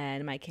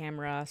and my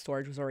camera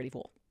storage was already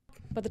full.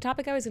 But the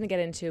topic I was going to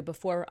get into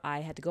before I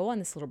had to go on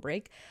this little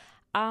break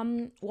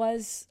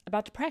was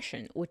about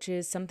depression, which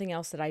is something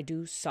else that I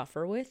do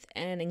suffer with.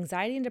 And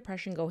anxiety and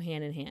depression go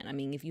hand in hand. I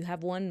mean, if you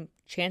have one,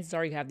 chances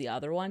are you have the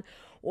other one,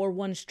 or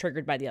one's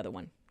triggered by the other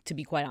one, to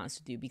be quite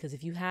honest with you. Because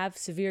if you have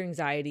severe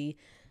anxiety,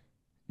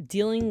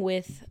 dealing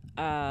with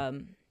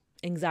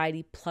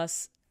anxiety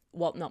plus,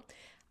 well, no,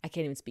 I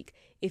can't even speak.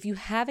 If you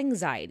have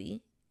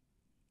anxiety,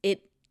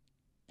 it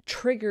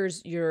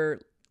triggers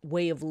your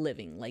way of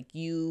living. Like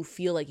you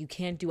feel like you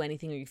can't do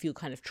anything, or you feel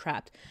kind of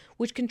trapped,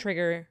 which can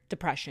trigger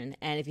depression.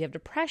 And if you have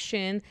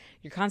depression,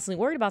 you're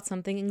constantly worried about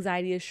something,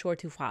 anxiety is sure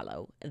to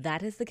follow.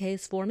 That is the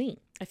case for me.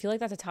 I feel like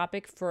that's a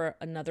topic for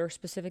another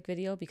specific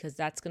video, because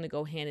that's going to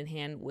go hand in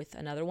hand with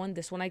another one.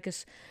 This one I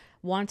just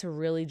want to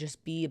really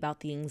just be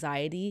about the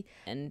anxiety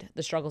and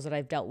the struggles that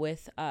I've dealt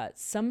with.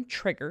 Some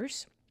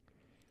triggers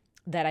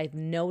that I've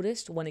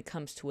noticed when it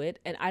comes to it,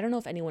 and I don't know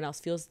if anyone else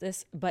feels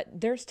this, but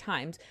there's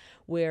times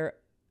where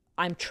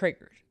I'm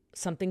triggered.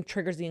 Something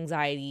triggers the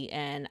anxiety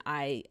and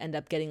I end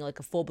up getting like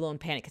a full-blown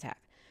panic attack.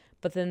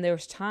 But then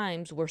there's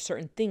times where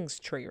certain things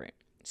trigger it.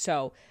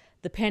 So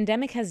the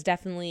pandemic has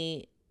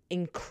definitely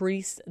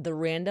increased the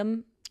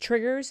random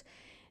triggers,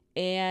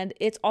 and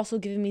it's also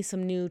given me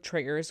some new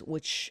triggers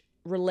which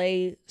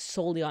relay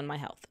solely on my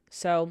health.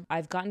 So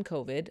I've gotten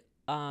COVID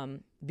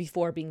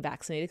before being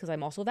vaccinated, because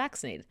I'm also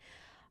vaccinated.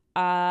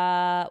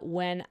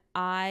 When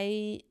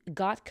I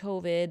got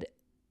COVID,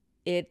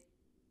 it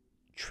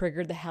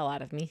triggered the hell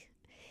out of me.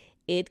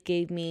 It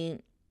gave me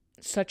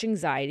such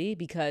anxiety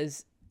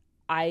because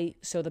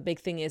so the big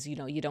thing is, you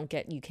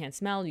can't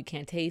smell, you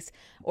can't taste,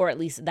 or at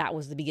least that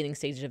was the beginning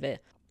stage of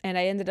it. And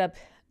I ended up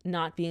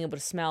not being able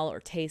to smell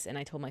or taste. And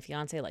I told my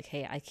fiance, like,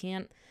 hey, I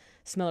can't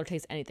smell or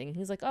taste anything. And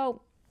he's like,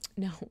 oh,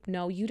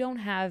 no, you don't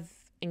have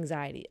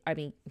anxiety. I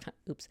mean,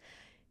 oops.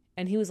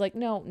 And he was like,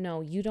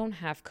 no, you don't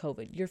have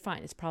COVID. You're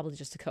fine. It's probably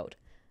just a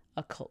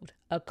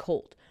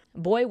cold.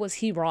 Boy, was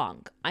he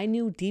wrong. I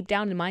knew deep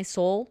down in my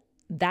soul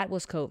that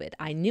was COVID.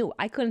 I knew.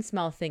 I couldn't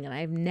smell a thing, and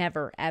I've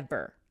never,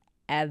 ever,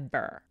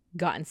 ever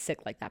gotten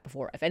sick like that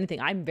before. If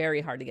anything, I'm very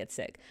hard to get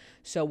sick.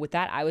 So with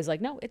that, I was like,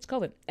 no, it's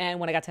COVID.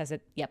 And when I got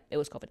tested, yep, it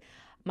was COVID.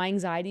 My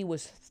anxiety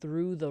was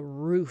through the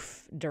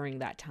roof during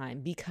that time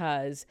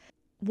because,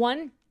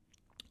 one,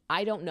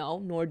 I don't know,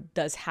 nor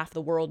does half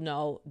the world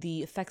know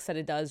the effects that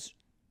it does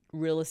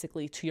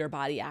realistically to your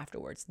body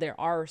afterwards. There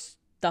are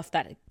stuff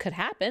that could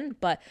happen,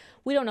 but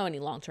we don't know any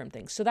long-term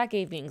things. So that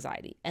gave me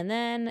anxiety. And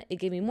then it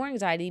gave me more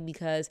anxiety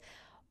because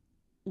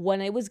when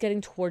it was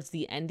getting towards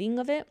the ending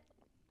of it,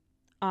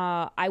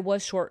 I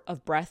was short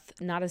of breath,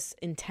 not as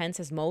intense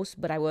as most,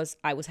 but I was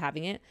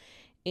having it.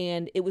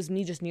 And it was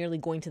me just nearly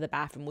going to the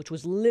bathroom, which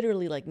was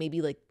literally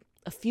maybe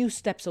a few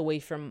steps away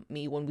from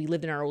me when we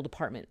lived in our old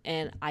apartment,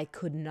 and I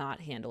could not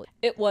handle it.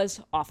 It was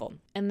awful.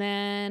 And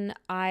then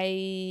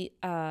I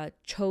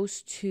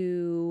chose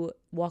to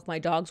walk my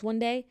dogs one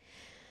day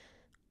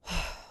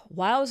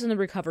while I was in the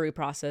recovery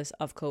process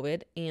of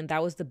COVID, and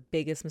that was the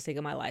biggest mistake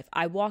of my life.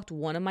 I walked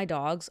one of my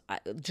dogs,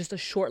 just a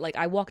short,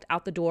 I walked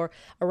out the door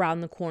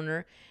around the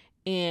corner,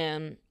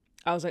 and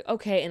I was like,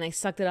 okay, and I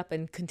sucked it up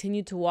and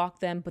continued to walk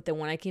them. But then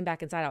when I came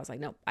back inside, I was like,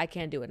 no, I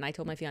can't do it. And I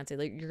told my fiance,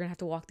 you're gonna have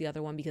to walk the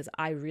other one because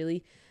I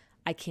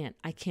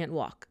can't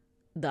walk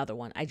the other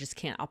one. I just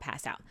can't. I'll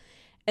pass out.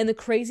 And the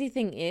crazy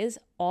thing is,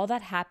 all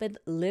that happened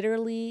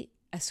literally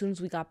as soon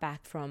as we got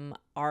back from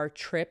our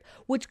trip,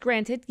 which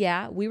granted,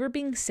 yeah, we were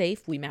being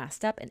safe. We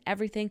masked up and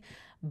everything,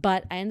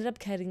 but I ended up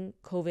getting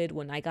COVID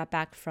when I got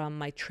back from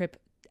my trip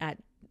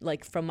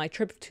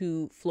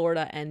to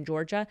Florida and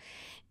Georgia.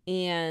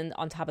 And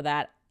on top of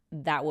that,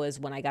 that was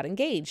when I got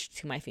engaged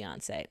to my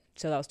fiance.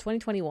 So that was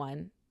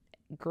 2021.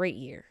 Great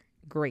year.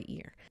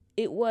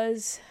 It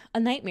was a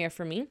nightmare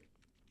for me,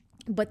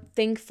 but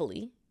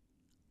thankfully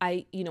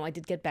I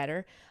did get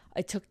better.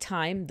 It took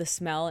time. The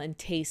smell and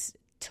taste,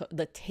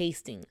 the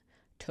tasting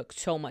took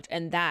so much.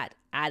 And that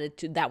added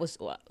to, that was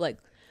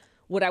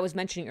what I was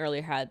mentioning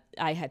earlier,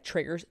 I had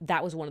triggers.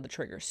 That was one of the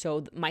triggers.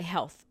 So my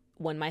health,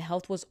 when my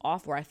health was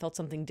off or I felt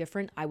something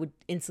different, I would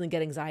instantly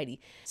get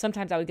anxiety.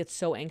 Sometimes I would get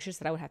so anxious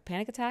that I would have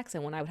panic attacks.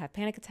 And when I would have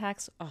panic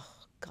attacks, oh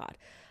God,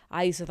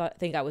 I used to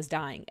think I was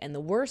dying. And the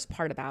worst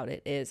part about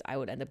it is I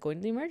would end up going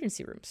to the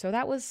emergency room. So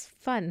that was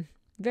fun,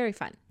 very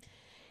fun.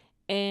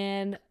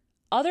 And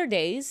other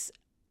days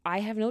I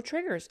have no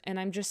triggers and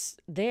I'm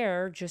just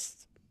there,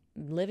 just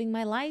living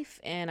my life,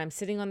 and I'm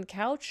sitting on the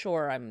couch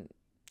or I'm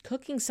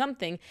cooking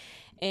something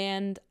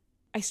and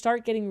I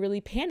start getting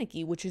really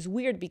panicky, which is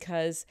weird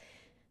because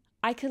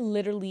I could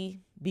literally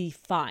be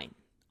fine,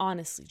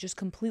 honestly, just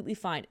completely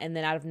fine. And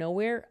then out of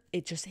nowhere,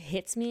 it just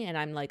hits me and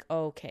I'm like,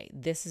 oh, okay,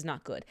 this is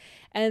not good.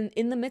 And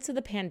in the midst of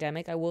the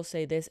pandemic, I will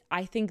say this,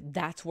 I think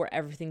that's where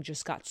everything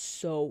just got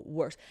so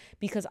worse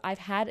because I've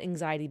had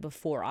anxiety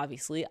before,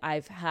 obviously.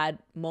 I've had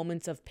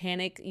moments of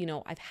panic,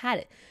 I've had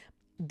it.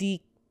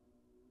 The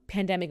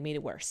pandemic made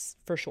it worse,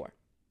 for sure.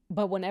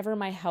 But whenever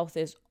my health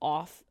is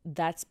off,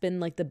 that's been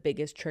the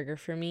biggest trigger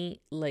for me.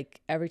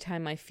 Every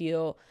time I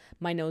feel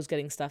my nose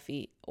getting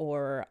stuffy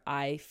or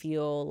I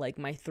feel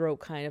my throat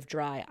kind of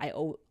dry, I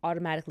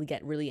automatically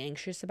get really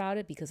anxious about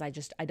it because I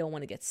don't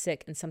want to get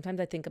sick. And sometimes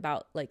I think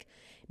about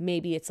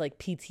maybe it's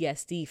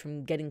PTSD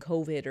from getting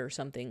COVID or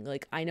something.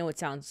 I know it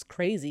sounds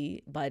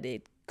crazy, but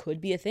it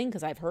could be a thing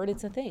because I've heard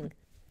it's a thing.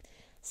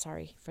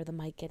 Sorry for the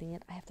mic getting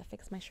it. I have to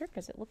fix my shirt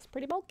because it looks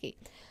pretty bulky.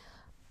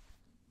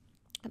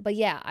 But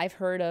yeah, I've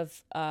heard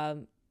of,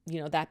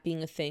 that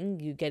being a thing,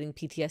 you getting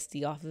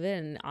PTSD off of it.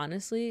 And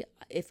honestly,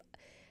 if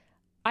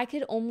I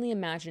could only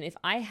imagine if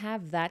I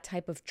have that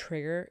type of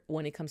trigger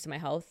when it comes to my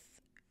health,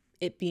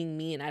 it being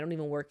me, and I don't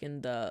even work in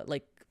the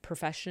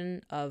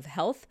profession of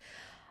health,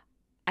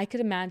 I could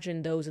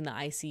imagine those in the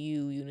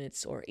ICU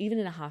units or even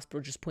in a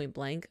hospital, just point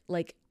blank.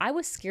 I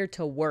was scared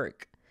to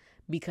work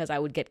because I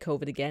would get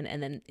COVID again.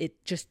 And then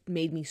it just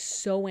made me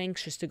so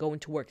anxious to go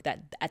into work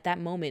that at that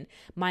moment,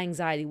 my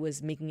anxiety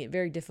was making it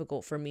very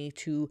difficult for me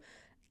to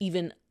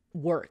even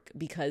work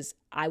because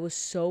I was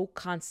so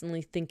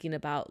constantly thinking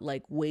about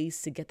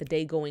ways to get the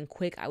day going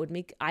quick.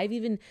 I've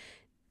even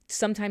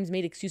sometimes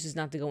made excuses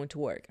not to go into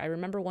work. I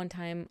remember one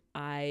time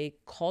I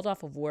called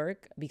off of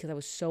work because I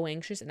was so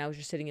anxious and I was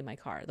just sitting in my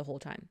car the whole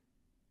time.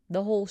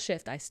 The whole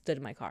shift I stood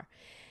in my car.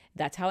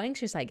 That's how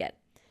anxious I get.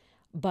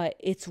 But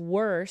it's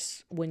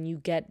worse when you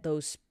get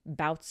those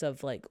bouts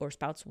of or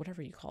spouts,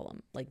 whatever you call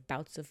them, I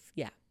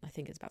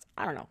think it's bouts.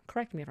 I don't know.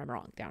 Correct me if I'm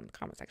wrong down in the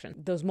comment section.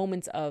 Those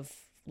moments of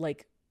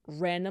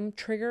random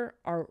trigger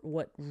are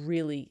what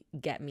really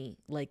get me.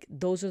 Like,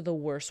 those are the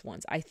worst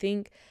ones. I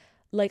think,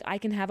 like, I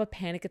can have a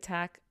panic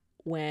attack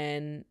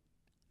when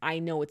I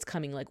know it's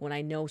coming, like when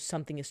I know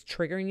something is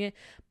triggering it,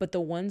 but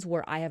the ones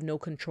where I have no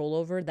control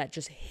over that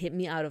just hit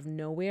me out of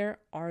nowhere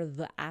are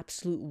the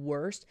absolute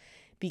worst,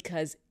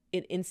 because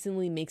it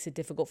instantly makes it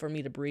difficult for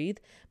me to breathe.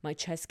 My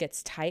chest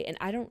gets tight, and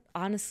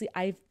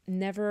I've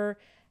never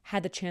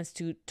had the chance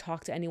to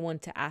talk to anyone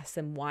to ask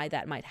them why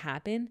that might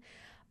happen.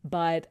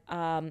 But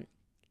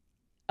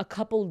a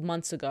couple of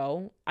months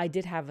ago, I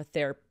did have a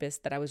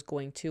therapist that I was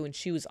going to, and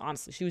she was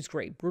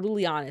great,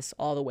 brutally honest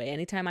all the way.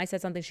 Anytime I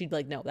said something, she'd be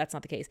like, no, that's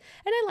not the case.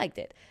 And I liked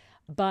it.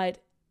 But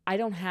I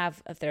don't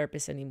have a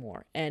therapist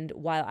anymore. And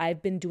while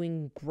I've been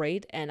doing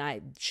great, and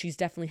she's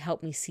definitely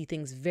helped me see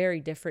things very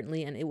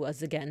differently, and it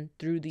was, again,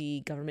 through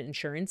the government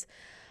insurance,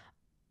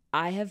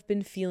 I have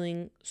been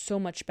feeling so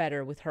much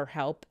better with her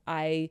help.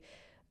 I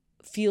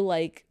feel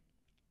like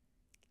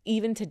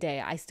even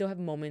today, I still have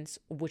moments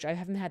which I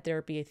haven't had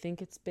therapy. I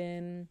think it's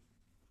been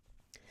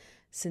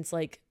since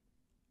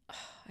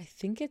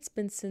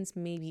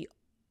maybe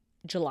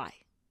July,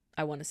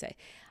 I want to say.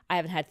 I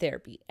haven't had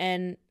therapy,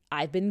 and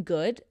I've been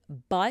good,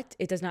 but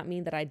it does not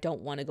mean that I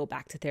don't want to go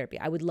back to therapy.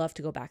 I would love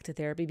to go back to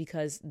therapy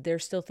because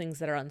there's still things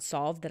that are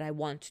unsolved that I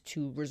want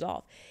to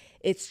resolve.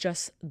 It's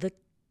just the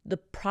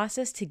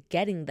process to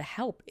getting the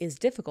help is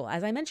difficult.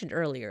 As I mentioned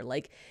earlier,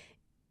 like,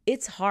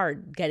 it's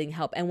hard getting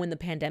help. And when the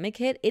pandemic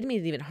hit, it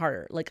made it even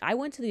harder. Like, I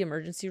went to the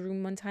emergency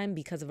room one time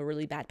because of a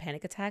really bad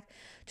panic attack,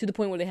 to the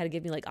point where they had to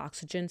give me like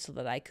oxygen so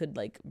that I could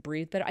like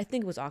breathe better. I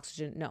think it was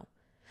oxygen. No,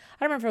 I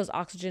don't remember if it was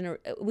oxygen or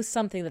it was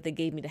something that they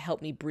gave me to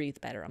help me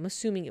breathe better. I'm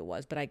assuming it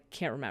was, but I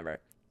can't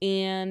remember.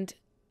 And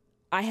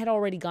I had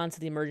already gone to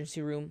the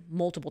emergency room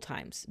multiple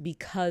times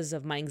because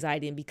of my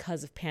anxiety and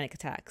because of panic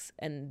attacks,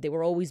 and they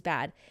were always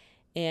bad.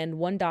 And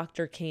one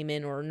doctor came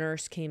in, or a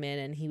nurse came in,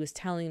 and he was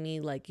telling me,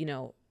 like,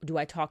 do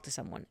I talk to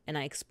someone? And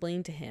I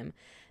explained to him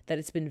that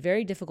it's been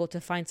very difficult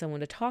to find someone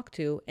to talk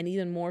to, and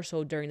even more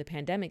so during the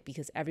pandemic,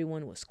 because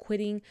everyone was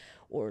quitting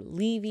or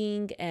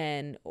leaving,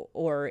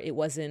 or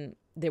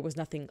there was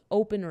nothing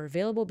open or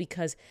available,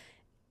 because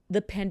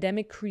the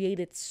pandemic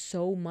created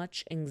so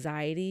much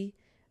anxiety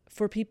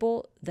for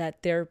people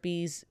that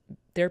therapy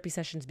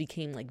sessions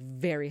became like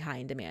very high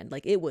in demand.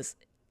 Like, it was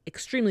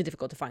extremely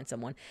difficult to find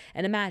someone.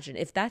 And imagine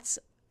if that's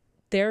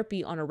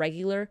therapy on a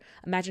regular,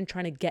 imagine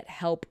trying to get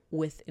help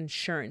with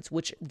insurance,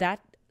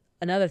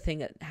 another thing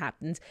that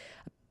happens.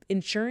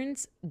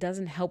 Insurance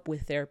doesn't help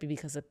with therapy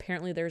because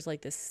apparently there's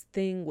like this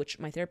thing, which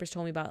my therapist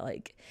told me about,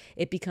 like,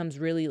 it becomes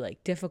really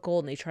like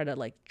difficult and they try to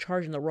like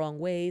charge in the wrong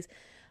ways.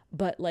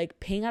 But like,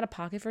 paying out of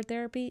pocket for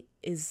therapy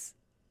is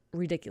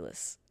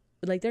ridiculous.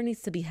 Like, there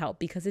needs to be help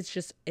because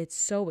it's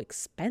so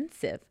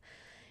expensive.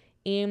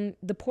 And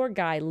the poor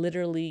guy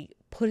literally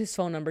put his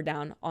phone number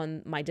down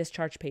on my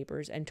discharge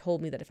papers and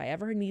told me that if I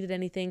ever needed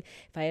anything,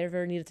 if I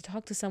ever needed to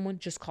talk to someone,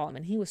 just call him.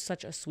 And he was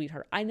such a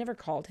sweetheart. I never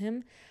called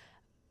him,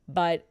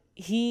 but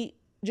he,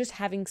 just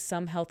having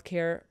some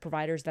healthcare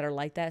providers that are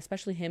like that,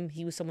 especially him,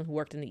 he was someone who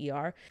worked in the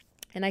ER.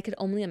 And I could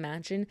only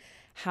imagine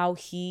how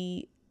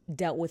he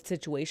dealt with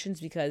situations,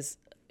 because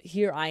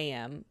here I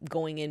am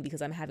going in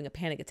because I'm having a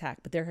panic attack,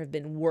 but there have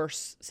been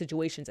worse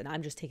situations and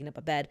I'm just taking up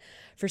a bed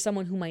for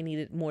someone who might need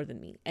it more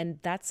than me. And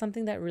that's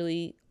something that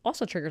really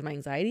also triggers my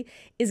anxiety,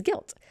 is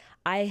guilt.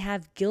 I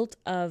have guilt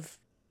of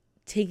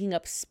taking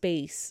up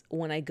space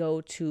when I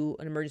go to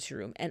an emergency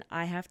room. And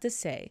I have to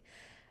say,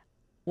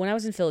 when I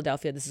was in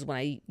Philadelphia, this is when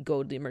I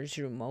go to the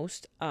emergency room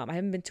most. I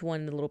haven't been to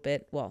one in a little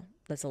bit. Well,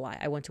 that's a lie.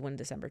 I went to one in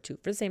December too,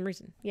 for the same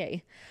reason.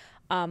 Yay.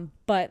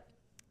 But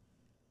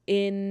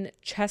in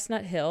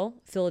Chestnut Hill,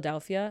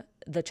 Philadelphia,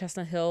 the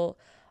Chestnut Hill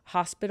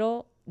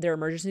Hospital, their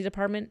emergency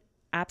department,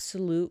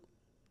 absolute,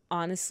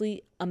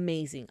 honestly,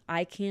 amazing.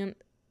 I can't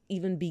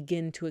even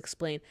begin to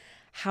explain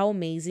how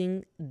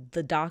amazing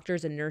the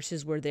doctors and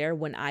nurses were there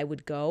when I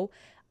would go.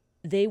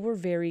 They were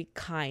very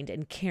kind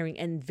and caring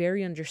and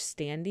very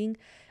understanding.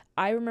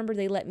 I remember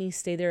they let me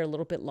stay there a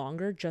little bit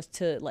longer just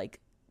to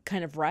like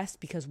kind of rest,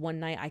 because one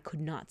night I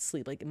could not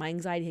sleep. Like, my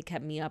anxiety had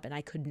kept me up and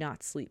I could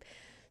not sleep.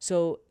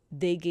 So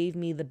they gave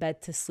me the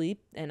bed to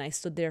sleep, and I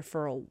stood there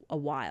for a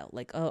while,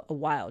 like a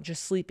while,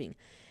 just sleeping.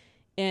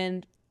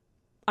 And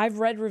I've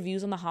read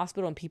reviews on the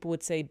hospital and people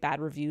would say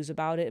bad reviews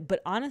about it.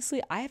 But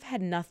honestly, I have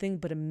had nothing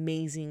but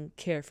amazing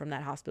care from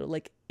that hospital.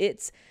 Like,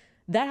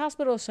 that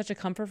hospital is such a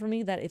comfort for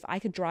me that if I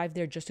could drive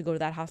there just to go to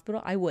that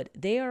hospital, I would.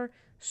 They are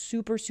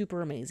super,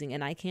 super amazing.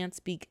 And I can't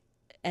speak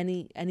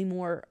any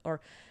more,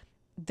 or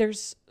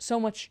there's so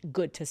much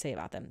good to say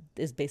about them,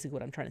 is basically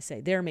what I'm trying to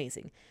say. They're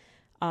amazing.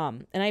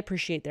 And I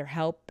appreciate their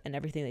help and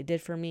everything they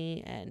did for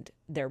me, and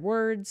their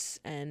words,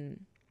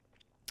 and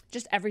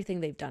just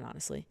everything they've done,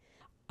 honestly.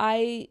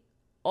 I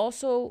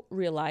also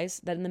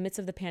realized that in the midst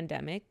of the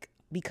pandemic,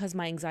 because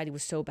my anxiety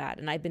was so bad,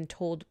 and I've been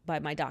told by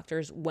my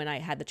doctors when I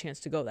had the chance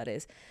to go, that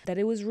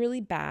it was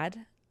really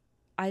bad.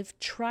 I've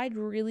tried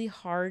really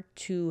hard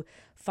to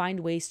find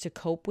ways to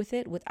cope with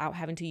it without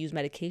having to use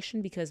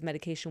medication, because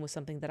medication was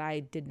something that I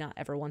did not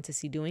ever want to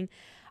see doing.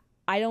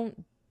 I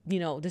don't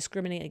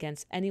discriminate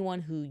against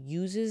anyone who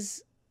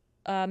uses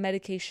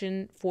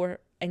medication for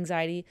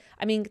anxiety.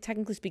 I mean,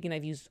 technically speaking,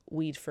 I've used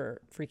weed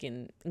for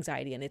freaking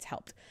anxiety and it's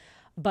helped.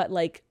 But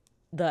like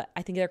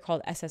I think they're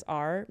called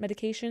SSR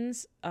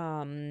medications.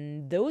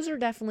 Those are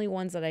definitely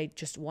ones that I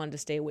just wanted to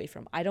stay away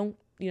from. I don't,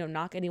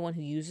 knock anyone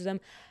who uses them.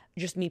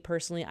 Just me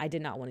personally, I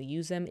did not want to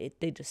use them.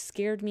 They just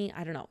scared me.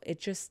 I don't know.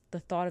 The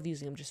thought of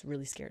using them just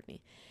really scared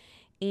me.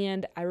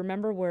 And I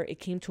remember where it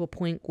came to a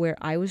point where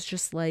I was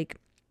just like,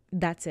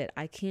 that's it.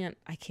 I can't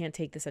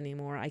take this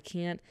anymore. I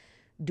can't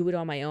do it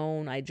on my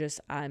own.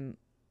 I'm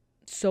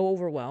so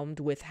overwhelmed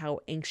with how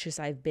anxious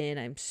I've been.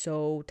 I'm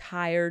so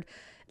tired.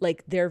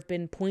 Like, there have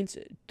been points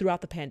throughout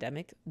the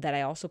pandemic that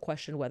I also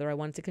questioned whether I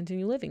wanted to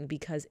continue living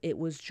because it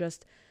was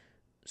just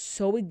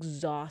so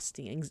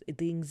exhausting.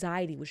 The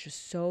anxiety was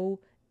just so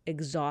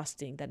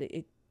exhausting that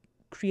it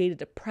created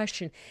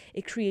depression.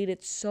 It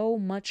created so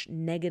much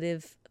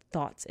negative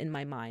thoughts in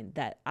my mind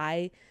that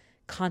I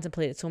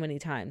contemplated so many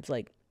times.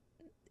 Like,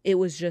 it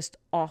was just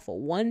awful.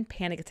 One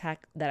panic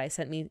attack that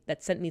sent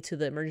me to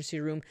the emergency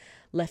room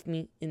left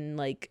me in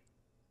like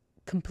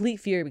complete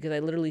fear because I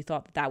literally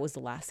thought that was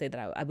the last day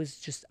that I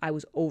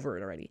was over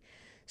it already.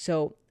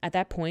 So at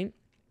that point,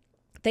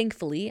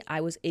 thankfully,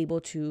 I was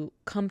able to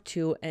come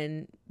to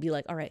and be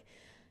like, all right,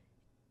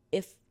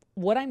 if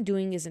what I'm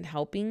doing isn't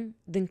helping,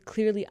 then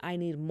clearly I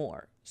need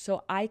more.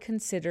 So I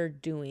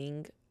considered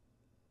doing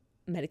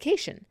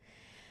medication.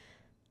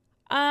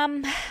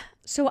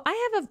 So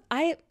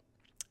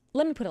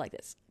let me put it like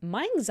this.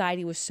 My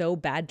anxiety was so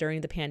bad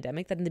during the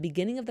pandemic that in the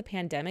beginning of the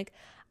pandemic,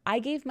 I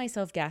gave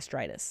myself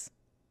gastritis.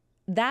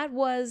 That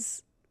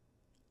was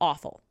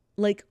awful.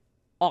 Like,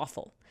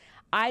 awful.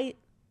 I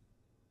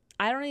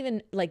don't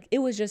even, like, it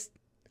was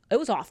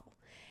awful.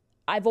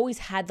 I've always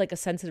had like a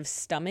sensitive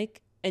stomach.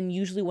 And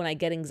usually when I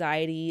get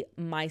anxiety,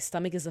 my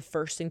stomach is the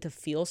first thing to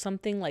feel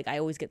something. Like, I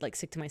always get like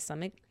sick to my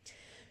stomach.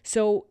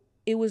 So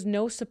it was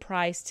no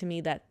surprise to me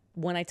that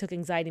when I took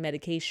anxiety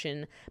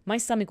medication, my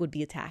stomach would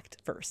be attacked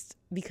first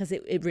because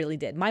it really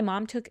did. My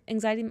mom takes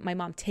anxiety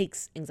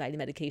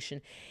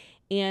medication.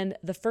 And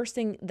the first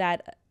thing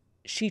that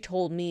she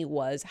told me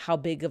was how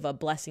big of a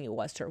blessing it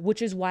was to her,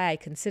 which is why I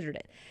considered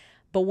it.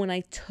 But when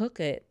I took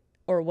it,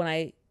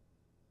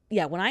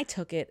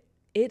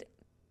 it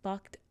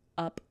fucked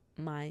up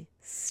my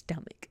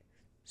stomach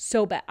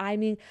so bad. I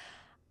mean,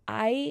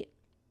 I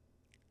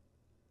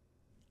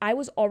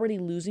was already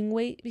losing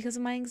weight because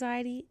of my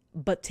anxiety,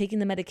 but taking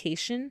the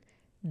medication,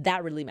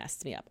 that really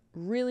messed me up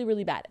really,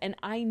 really bad. And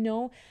I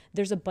know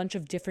there's a bunch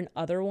of different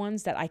other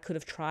ones that I could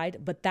have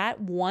tried, but that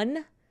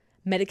one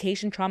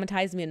medication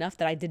traumatized me enough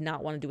that I did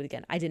not want to do it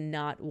again. I did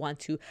not want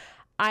to.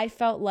 I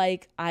felt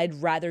like I'd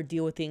rather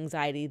deal with the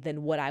anxiety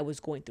than what I was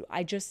going through.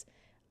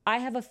 I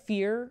have a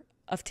fear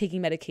of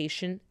taking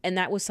medication, and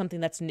that was something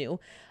that's new.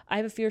 I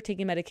have a fear of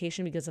taking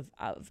medication because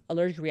of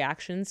allergic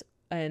reactions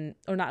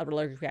or not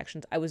allergic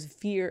reactions. There was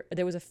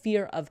a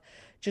fear of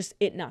just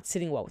it not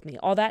sitting well with me.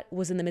 All that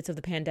was in the midst of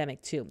the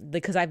pandemic too,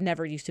 because I've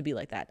never used to be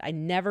like that. I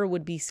never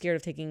would be scared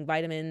of taking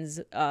vitamins,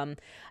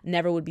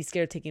 never would be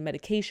scared of taking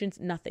medications,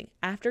 nothing.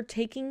 After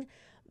taking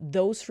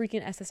those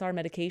freaking SSR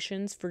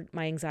medications for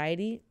my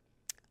anxiety,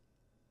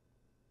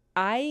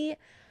 I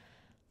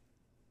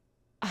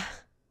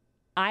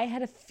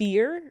had a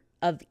fear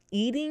of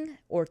eating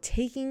or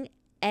taking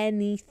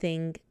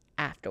anything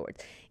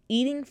afterwards.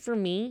 Eating for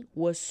me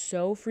was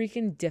so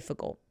freaking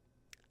difficult.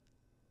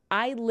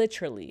 I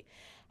literally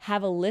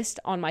have a list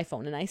on my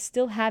phone, and I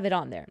still have it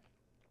on there.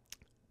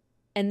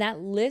 And that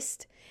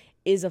list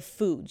is of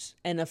foods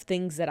and of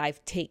things that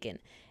I've taken.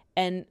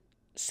 And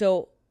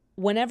so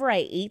whenever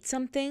I ate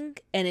something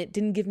and it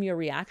didn't give me a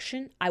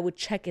reaction, I would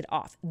check it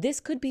off. This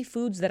could be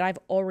foods that I've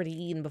already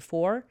eaten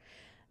before,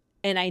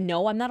 and I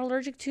know I'm not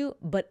allergic to,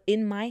 but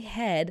in my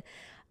head,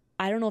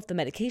 I don't know if the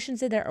medications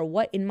did that or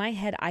what. In my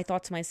head, I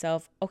thought to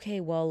myself,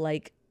 okay, well,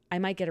 like, I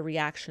might get a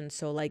reaction.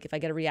 So like, if I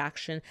get a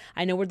reaction,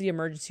 I know where the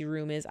emergency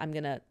room is. I'm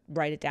going to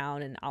write it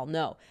down and I'll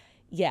know.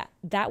 Yeah,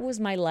 that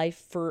was my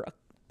life for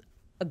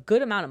a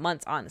good amount of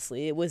months,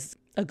 honestly. It was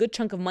a good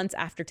chunk of months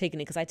after taking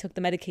it because I took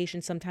the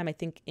medication sometime, I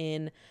think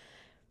in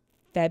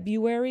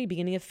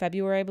beginning of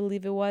February, I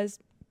believe it was.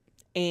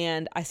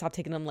 And I stopped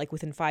taking them like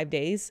within 5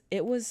 days.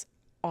 It was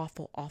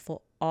awful,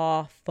 awful,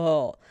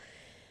 awful.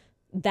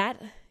 That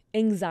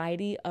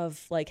anxiety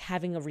of like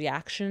having a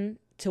reaction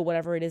to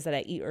whatever it is that I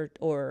eat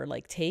or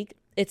like take,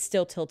 it's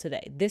still till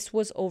today. This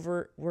was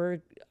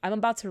I'm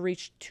about to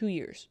reach 2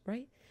 years,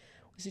 right?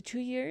 Was it 2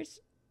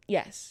 years?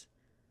 Yes.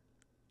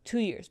 2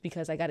 years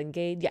because I got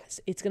engaged. Yes,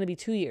 it's going to be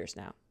 2 years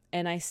now.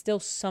 And I still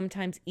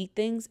sometimes eat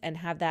things and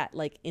have that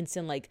like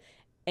instant like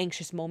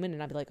anxious moment.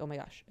 And I'll be like, oh my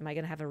gosh, am I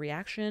going to have a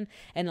reaction?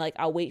 And like,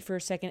 I'll wait for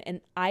a second. And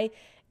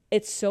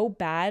it's so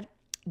bad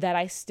that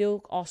I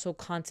still also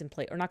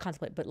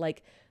but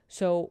like,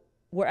 so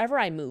wherever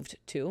I moved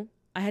to,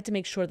 I had to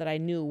make sure that I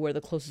knew where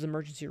the closest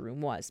emergency room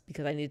was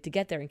because I needed to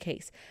get there in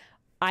case.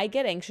 I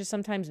get anxious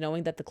sometimes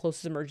knowing that the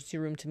closest emergency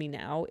room to me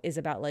now is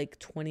about like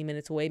 20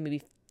 minutes away.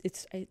 Maybe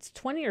it's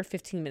 20 or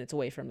 15 minutes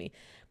away from me.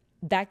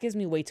 that gives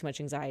me way too much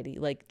anxiety.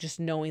 Like just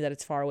knowing that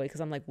it's far away.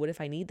 Cause I'm like, what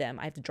if I need them?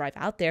 I have to drive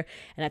out there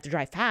and I have to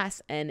drive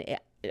fast and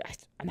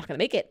I'm not going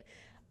to make it.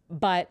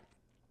 But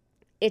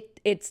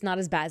it's not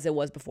as bad as it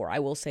was before. I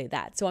will say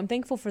that. So I'm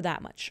thankful for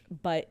that much,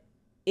 but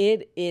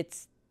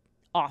it's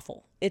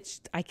awful.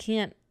 I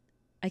can't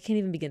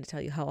even begin to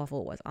tell you how awful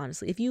it was.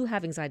 Honestly, if you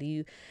have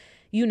anxiety,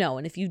 you know,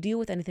 and if you deal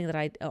with anything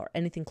or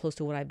anything close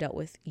to what I've dealt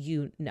with,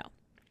 you know.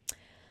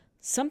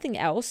 Something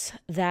else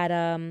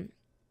that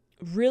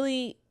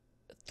really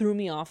threw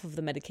me off of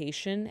the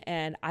medication,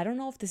 and I don't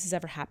know if this has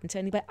ever happened to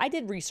anybody. I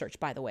did research,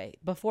 by the way,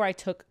 before I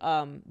took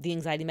the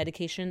anxiety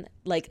medication.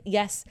 Like,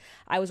 yes,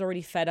 I was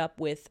already fed up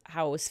with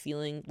how I was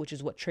feeling, which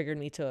is what triggered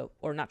me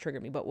or not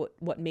triggered me,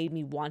 but what made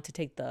me want to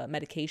take the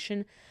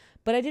medication.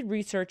 But I did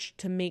research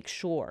to make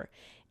sure.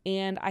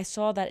 And I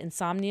saw that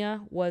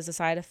insomnia was a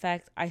side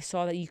effect. I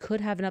saw that you could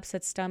have an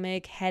upset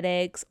stomach,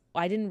 headaches.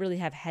 I didn't really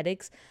have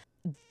headaches.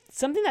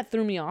 Something that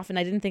threw me off, and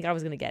I didn't think I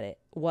was going to get it,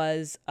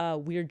 was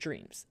weird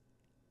dreams.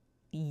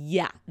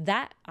 Yeah,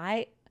 that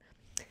I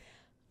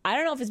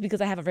don't know if it's because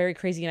I have a very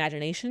crazy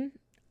imagination,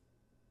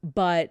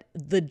 but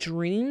the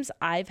dreams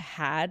I've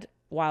had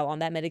while on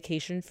that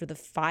medication for the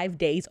 5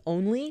 days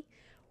only,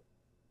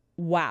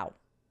 wow.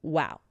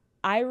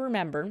 I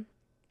remember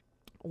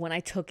when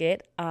I took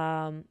it,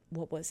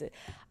 what was it?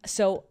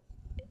 So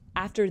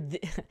after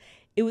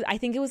I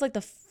think it was like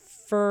the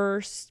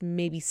first,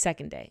 maybe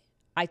second day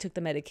I took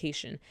the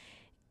medication,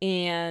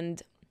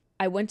 and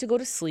I went to go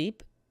to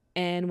sleep.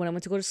 And when I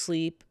went to go to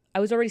sleep, I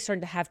was already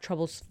starting to have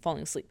troubles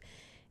falling asleep.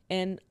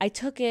 And I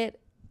took it.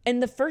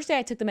 And the first day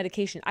I took the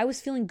medication, I was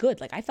feeling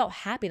good. Like I felt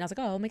happy. And I was like,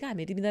 oh my God,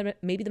 maybe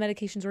the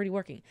medication's already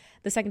working.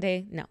 The second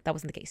day, no, that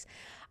wasn't the case.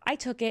 I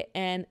took it.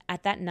 And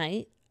at that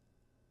night,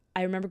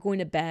 I remember going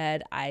to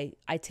bed. I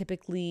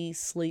typically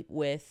sleep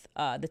with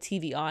the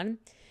TV on.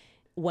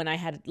 When I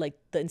had like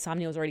the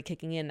insomnia was already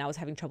kicking in and I was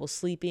having trouble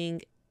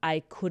sleeping,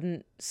 I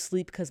couldn't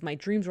sleep because my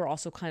dreams were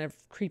also kind of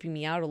creeping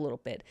me out a little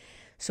bit.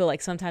 So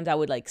like sometimes I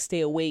would like stay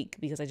awake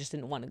because I just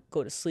didn't want to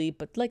go to sleep.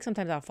 But like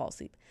sometimes I'll fall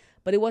asleep.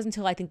 But it wasn't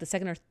until I think the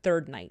second or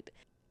third night.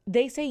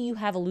 They say you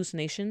have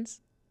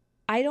hallucinations.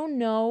 I don't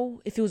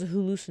know if it was a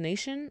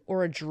hallucination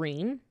or a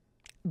dream,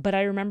 but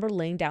I remember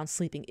laying down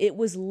sleeping. It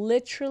was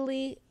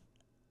literally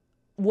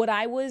what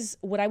I was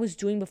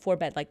doing before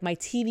bed. Like my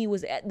TV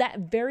was at that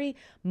very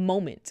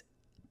moment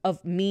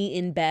of me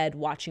in bed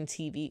watching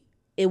TV.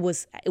 It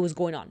was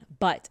going on.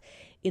 But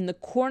in the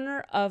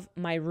corner of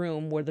my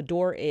room where the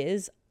door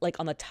is, like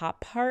on the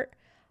top part,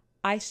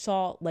 I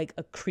saw like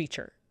a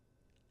creature.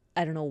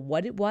 I don't know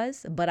what it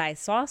was, but I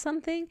saw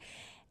something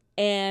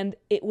and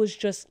it was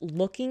just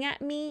looking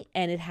at me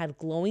and it had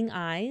glowing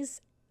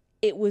eyes.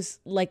 It was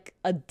like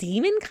a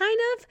demon kind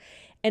of.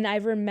 And I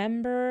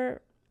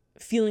remember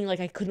feeling like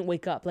I couldn't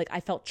wake up. Like I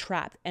felt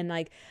trapped and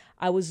like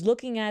I was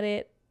looking at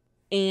it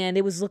and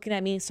it was looking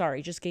at me. Sorry,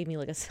 it just gave me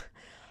like a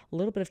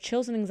little bit of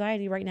chills and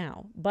anxiety right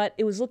now. But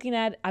I was looking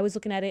at it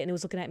and it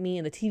was looking at me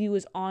and the TV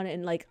was on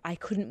and like I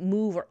couldn't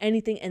move or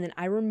anything. And then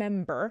I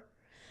remember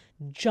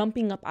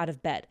jumping up out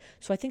of bed.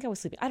 So I think I was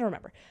sleeping. I don't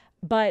remember.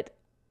 But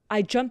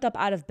I jumped up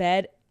out of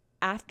bed.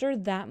 After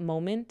that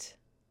moment,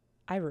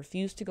 I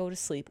refused to go to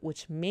sleep,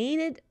 which made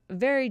it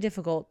very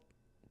difficult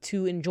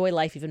to enjoy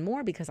life even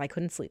more because I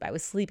couldn't sleep. I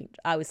was sleep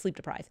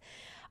deprived.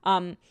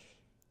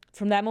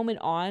 From that moment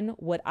on,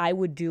 what I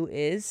would do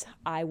is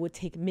I would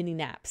take mini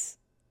naps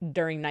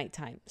during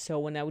nighttime. So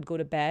when I would go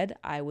to bed,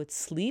 I would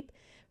sleep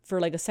for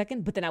like a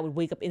second, but then I would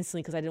wake up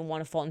instantly because I didn't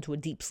want to fall into a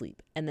deep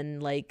sleep. And then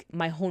like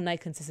my whole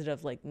night consisted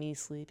of like me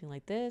sleeping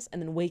like this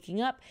and then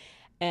waking up.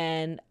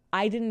 And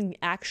I didn't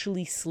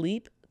actually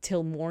sleep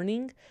till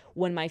morning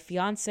when my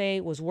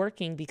fiance was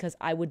working because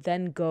I would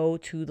then go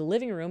to the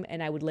living room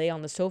and I would lay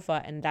on the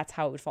sofa and that's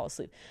how I would fall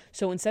asleep.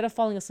 So instead of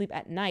falling asleep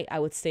at night, I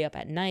would stay up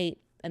at night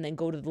and then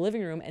go to the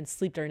living room and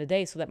sleep during the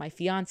day so that my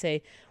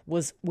fiance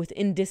was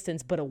within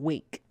distance but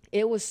awake.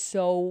 It was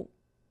so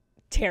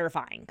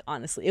terrifying,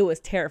 honestly. It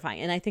was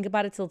terrifying. And I think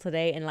about it till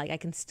today and like I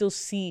can still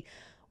see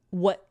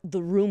what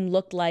the room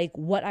looked like,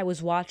 what I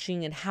was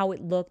watching and how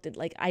it looked. And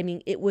like, I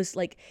mean, it was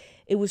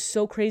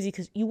so crazy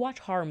because you watch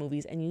horror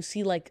movies and you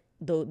see like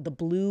the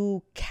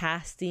blue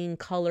casting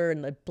color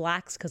and the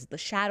blacks because of the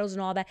shadows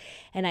and all that.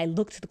 And I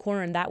looked to the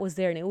corner and that was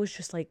there and it was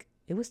just like,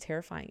 it was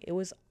terrifying. It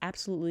was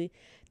absolutely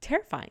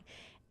terrifying.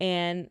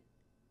 And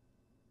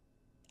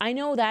I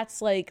know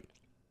that's like,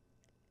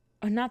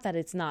 or not that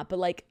it's not, but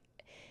like,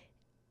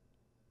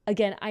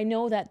 again, I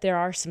know that there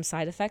are some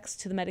side effects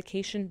to the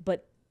medication,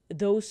 but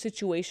those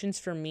situations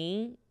for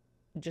me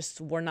just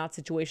were not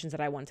situations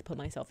that I wanted to put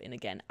myself in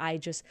again. I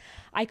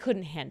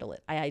couldn't handle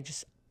it. I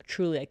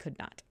could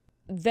not.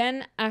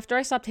 Then after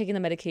I stopped taking the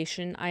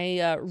medication,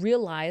 I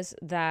realized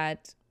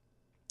that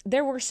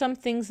there were some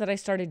things that I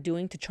started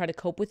doing to try to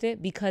cope with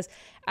it because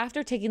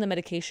after taking the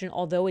medication,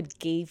 although it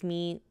gave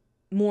me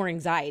more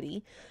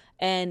anxiety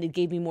and it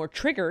gave me more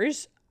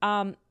triggers,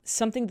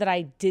 something that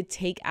I did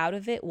take out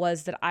of it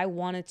was that I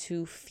wanted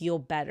to feel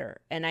better.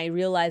 And I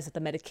realized that the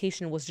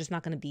medication was just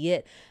not going to be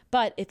it.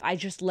 But if I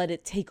just let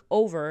it take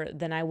over,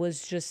 then I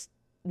was just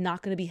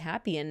not going to be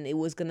happy, and it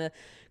was going to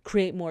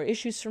create more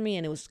issues for me,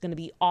 and it was going to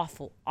be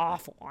awful,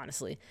 awful,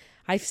 honestly.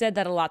 I've said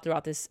that a lot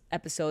throughout this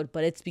episode,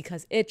 but it's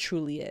because it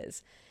truly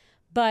is.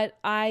 But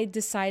I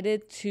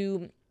decided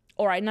to,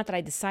 not that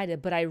I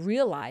decided, but I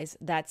realized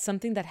that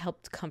something that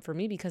helped comfort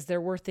me, because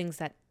there were things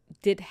that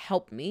did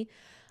help me,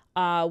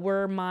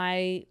 were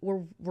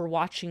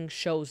watching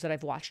shows that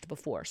I've watched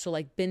before. So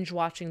like binge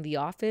watching The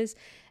Office,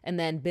 and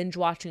then binge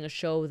watching a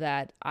show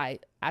that I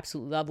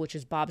absolutely love, which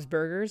is Bob's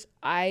Burgers.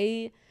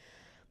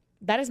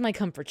 That is my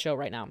comfort show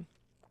right now.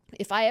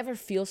 If I ever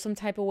feel some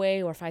type of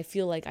way, or if I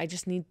feel like I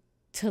just need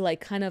to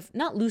like kind of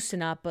not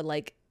loosen up, but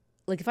like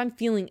if I'm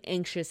feeling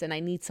anxious and I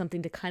need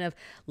something to kind of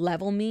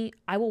level me,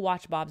 I will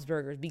watch Bob's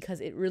Burgers, because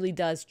it really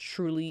does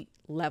truly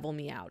level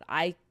me out.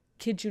 I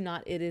kid you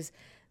not, it is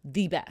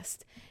the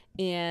best.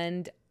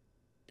 And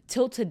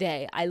till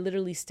today, I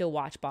literally still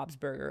watch Bob's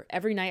Burger.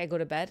 Every night I go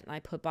to bed and I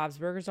put Bob's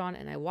Burgers on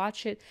and I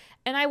watch it.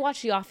 And I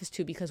watch The Office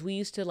too, because we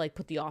used to like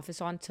put The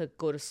Office on to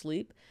go to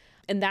sleep.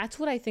 And that's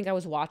what I think I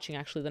was watching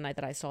actually the night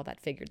that I saw that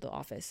figure, The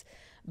Office.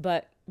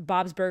 But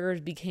Bob's Burgers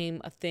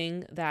became a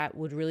thing that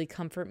would really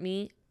comfort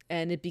me.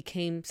 And it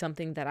became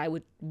something that I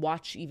would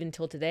watch even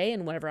till today,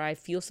 and whenever I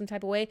feel some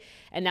type of way.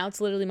 And now it's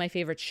literally my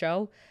favorite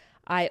show.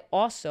 I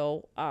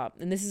also,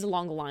 and this is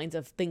along the lines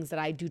of things that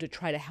I do to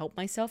try to help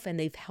myself, and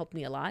they've helped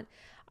me a lot.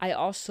 I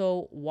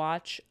also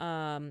watch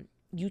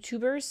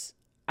YouTubers.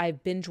 I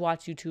binge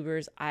watch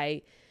YouTubers.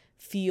 I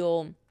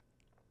feel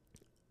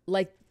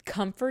like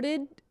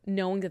comforted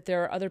knowing that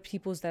there are other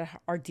people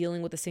that are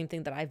dealing with the same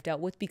thing that I've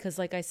dealt with, because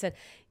like I said,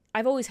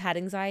 I've always had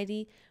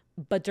anxiety,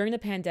 but during the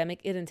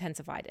pandemic, it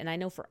intensified. And I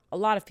know for a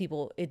lot of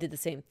people, it did the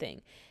same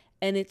thing.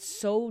 And it's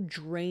so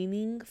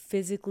draining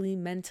physically,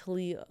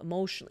 mentally,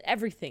 emotionally,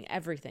 everything.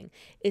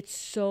 It's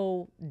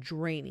so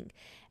draining.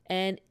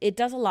 And it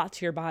does a lot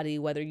to your body,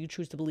 whether you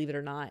choose to believe it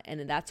or not.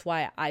 And that's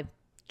why I've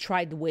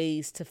tried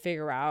ways to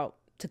figure out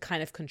to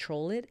kind of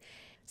control it.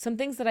 Some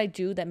things that I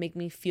do that make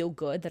me feel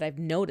good that I've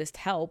noticed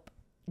help: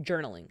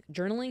 journaling.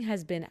 Journaling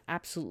has been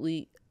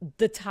absolutely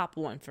the top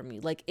one for me.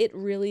 Like it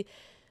really,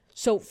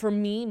 so for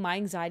me, my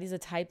anxiety is a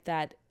type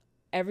that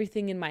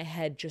everything in my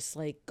head just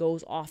like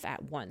goes off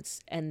at once.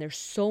 And there's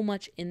so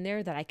much in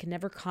there that I can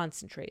never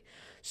concentrate.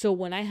 So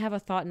when I have a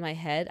thought in my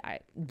head, I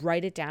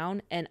write it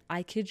down, and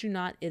I kid you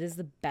not, it is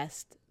the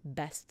best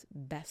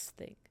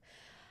thing.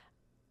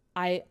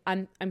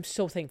 I'm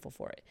so thankful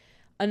for it.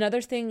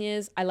 Another thing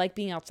is I like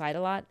being outside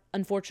a lot.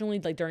 Unfortunately,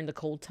 like during the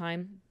cold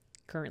time,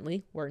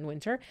 currently we're in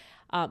winter.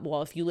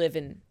 Well, if you live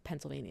in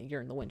Pennsylvania,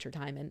 you're in the winter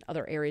time, and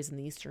other areas in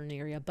the eastern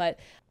area, but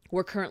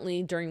we're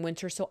currently during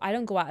winter, so I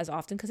don't go out as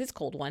often because it's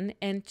cold, one,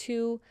 and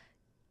two,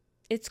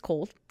 it's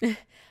cold.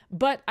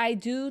 But I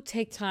do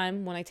take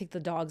time when I take the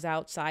dogs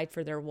outside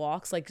for their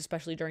walks, like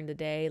especially during the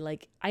day.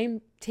 Like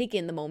I'm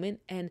taking the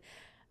moment, and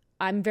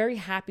I'm very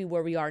happy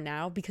where we are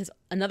now, because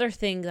another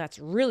thing that's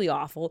really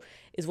awful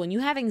is when you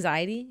have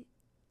anxiety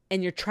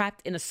and you're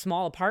trapped in a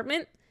small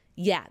apartment.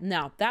 Yeah,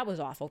 no, that was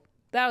awful.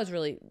 That was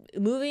really,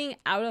 moving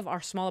out of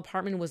our small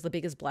apartment was the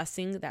biggest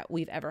blessing that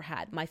we've ever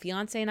had. My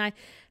fiance and I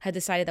had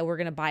decided that we're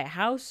going to buy a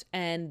house,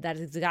 and that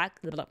is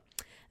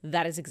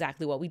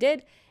exactly what we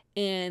did.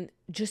 And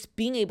just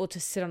being able to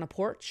sit on a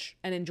porch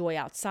and enjoy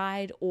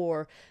outside,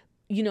 or,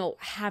 you know,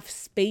 have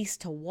space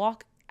to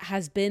walk,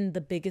 has been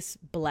the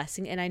biggest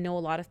blessing. And I know a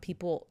lot of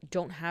people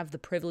don't have the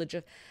privilege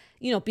of,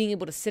 you know, being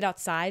able to sit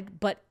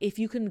outside, but if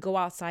you can go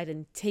outside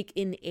and take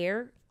in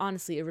air,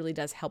 honestly, it really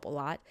does help a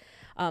lot.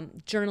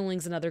 Journaling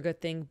is another good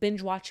thing.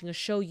 Binge watching a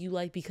show you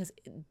like, because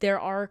there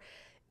are,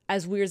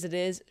 as weird as it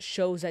is,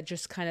 shows that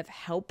just kind of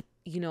help,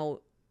 you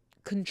know,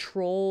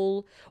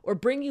 control or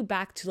bring you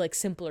back to like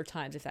simpler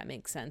times, if that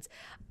makes sense.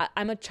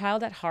 I'm a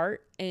child at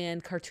heart,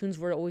 and cartoons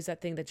were always that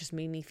thing that just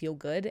made me feel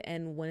good.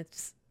 And when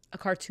it's a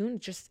cartoon,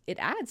 just it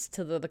adds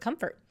to the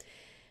comfort.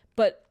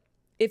 But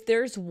if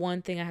there's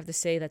one thing I have to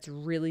say that's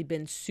really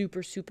been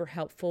super, super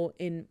helpful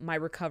in my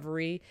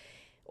recovery,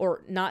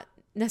 or not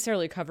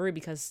necessarily recovery,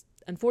 because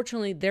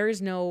unfortunately there is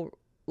no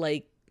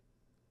like,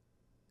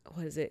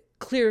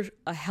 clear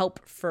help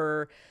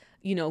for,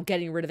 you know,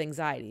 getting rid of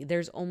anxiety.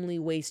 There's only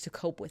ways to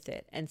cope with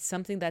it. And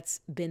something that's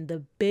been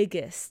the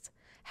biggest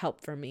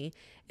help for me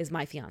is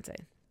my fiance.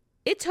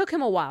 It took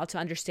him a while to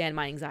understand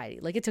my anxiety.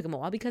 Like it took him a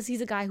while, because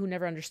he's a guy who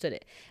never understood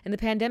it. And the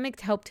pandemic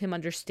helped him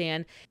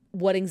understand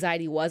what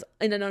anxiety was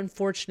in an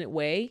unfortunate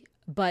way.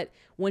 But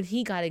when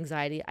he got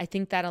anxiety, I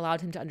think that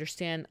allowed him to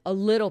understand a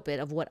little bit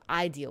of what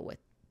I deal with,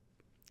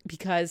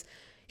 because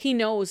he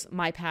knows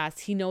my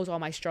past. He knows all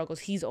my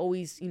struggles. He's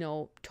always, you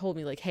know, told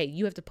me like, hey,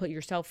 you have to put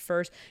yourself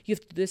first. You have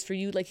to do this for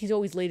you. Like he's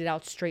always laid it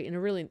out straight in a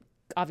really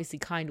obviously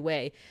kind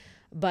way.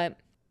 But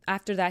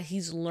after that,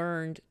 he's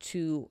learned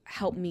to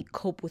help me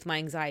cope with my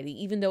anxiety,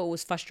 even though it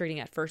was frustrating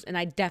at first. And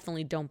I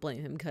definitely don't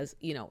blame him, because,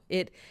 you know,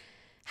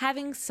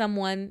 having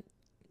someone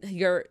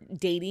you're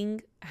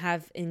dating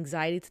have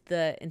anxiety to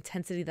the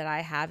intensity that I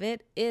have,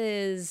 it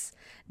is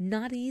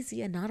not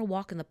easy and not a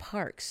walk in the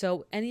park.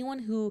 So anyone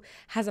who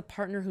has a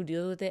partner who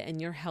deals with it and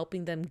you're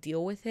helping them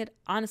deal with it,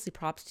 honestly,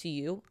 props to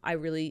you. I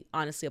really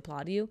honestly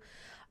applaud you.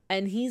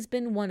 And he's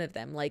been one of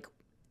them. Like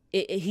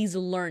he's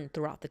learned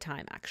throughout the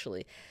time,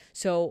 actually.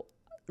 So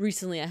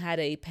recently I had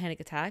a panic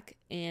attack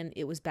and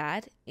it was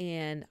bad.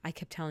 And I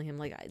kept telling him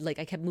like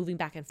I kept moving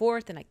back and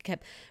forth and I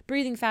kept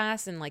breathing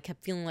fast and like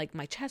kept feeling like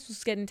my chest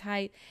was getting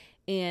tight.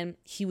 And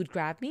he would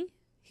grab me,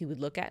 he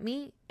would look at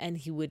me, and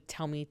he would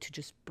tell me to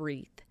just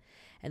breathe.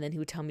 And then he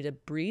would tell me to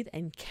breathe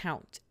and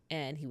count.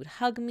 And he would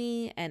hug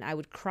me and I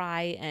would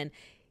cry. And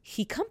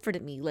he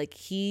comforted me. Like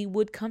he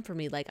would comfort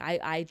me. Like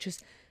I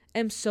just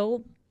am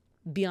so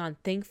beyond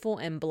thankful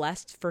and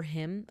blessed for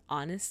him,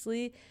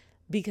 honestly,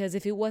 because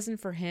if it wasn't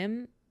for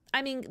him,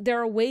 I mean, there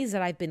are ways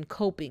that I've been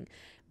coping,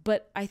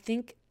 but I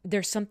think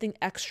there's something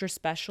extra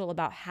special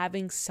about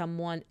having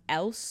someone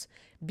else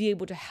be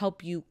able to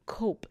help you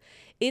cope.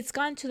 It's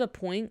gotten to the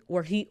point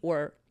where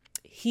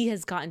he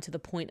has gotten to the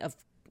point of,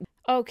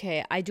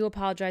 okay, I do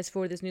apologize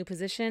for this new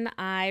position.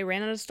 I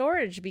ran out of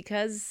storage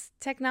because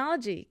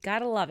technology,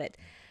 gotta love it.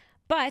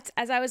 But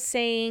as I was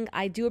saying,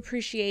 I do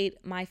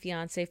appreciate my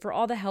fiance for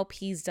all the help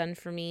he's done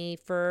for me,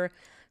 for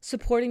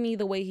supporting me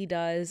the way he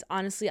does.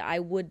 Honestly, I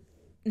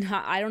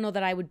don't know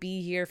that I would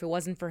be here if it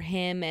wasn't for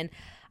him. And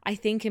I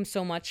thank him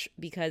so much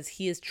because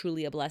he is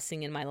truly a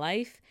blessing in my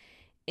life.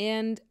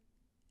 And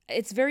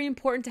it's very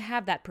important to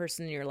have that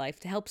person in your life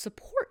to help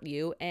support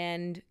you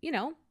and,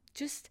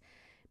 just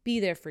be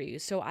there for you.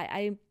 So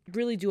I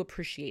really do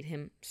appreciate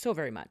him so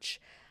very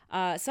much.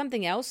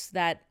 Something else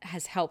that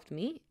has helped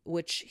me,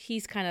 which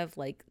he's kind of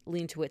like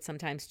leaned to it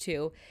sometimes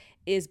too,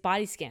 is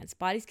body scans.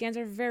 Body scans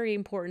are very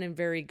important and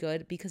very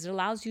good because it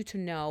allows you to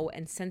know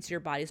and sense your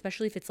body,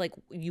 especially if it's like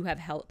you have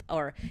health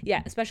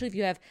especially if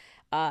you have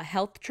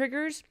health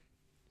triggers.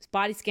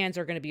 Body scans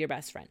are going to be your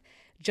best friend.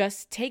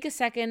 Just take a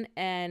second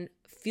and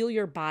feel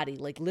your body,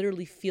 like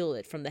literally feel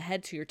it from the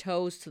head to your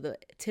toes to the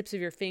tips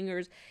of your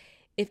fingers.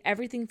 If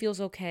everything feels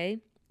okay,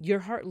 your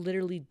heart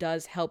literally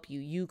does help you.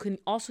 You can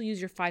also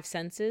use your 5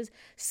 senses,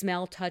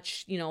 smell,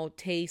 touch,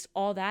 taste,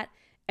 all that.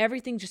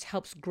 Everything just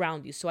helps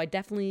ground you. So I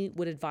definitely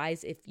would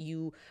advise if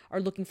you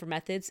are looking for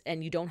methods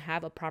and you don't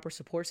have a proper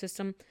support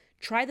system,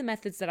 try the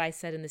methods that I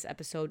said in this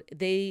episode.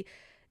 They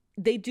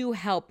do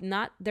help.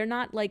 They're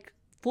not like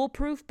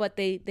foolproof, but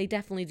they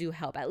definitely do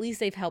help. At least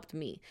they've helped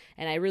me.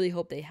 And I really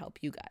hope they help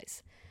you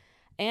guys.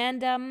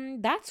 And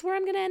that's where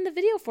I'm going to end the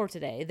video for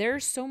today.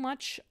 There's so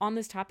much on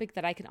this topic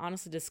that I can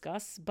honestly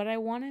discuss, but I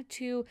wanted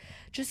to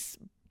just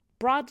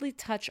broadly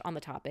touch on the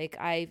topic.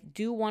 I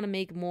do want to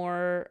make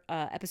more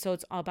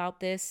episodes about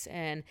this.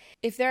 And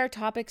if there are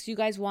topics you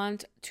guys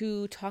want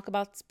to talk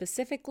about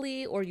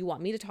specifically, or you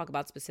want me to talk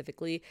about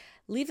specifically,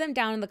 leave them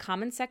down in the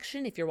comment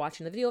section if you're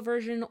watching the video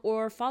version,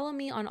 or follow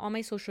me on all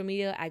my social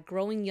media at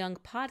Growing Young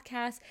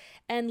Podcast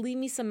and leave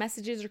me some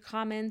messages or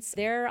comments.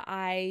 There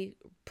I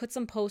put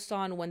some posts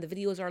on when the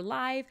videos are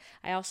live.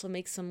 I also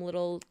make some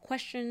little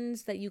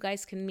questions that you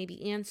guys can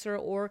maybe answer,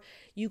 or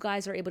you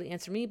guys are able to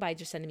answer me by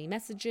just sending me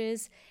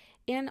messages.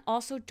 And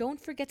also, don't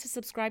forget to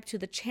subscribe to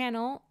the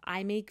channel.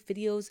 I make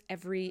videos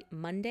every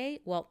Monday.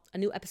 Well, a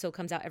new episode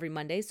comes out every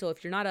Monday. So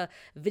if you're not a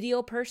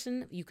video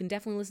person, you can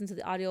definitely listen to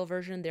the audio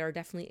version. There are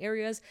definitely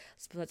areas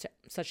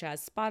such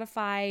as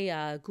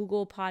Spotify,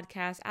 Google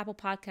Podcasts, Apple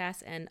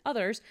Podcasts, and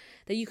others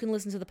that you can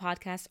listen to the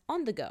podcast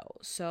on the go.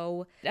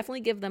 So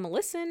definitely give them a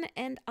listen,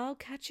 and I'll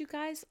catch you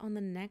guys on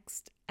the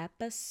next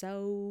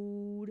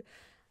episode.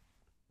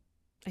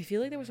 I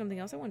feel like there was something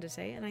else I wanted to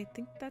say, and I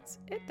think that's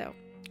it, though.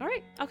 All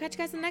right, I'll catch you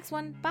guys in the next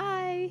one.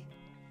 Bye.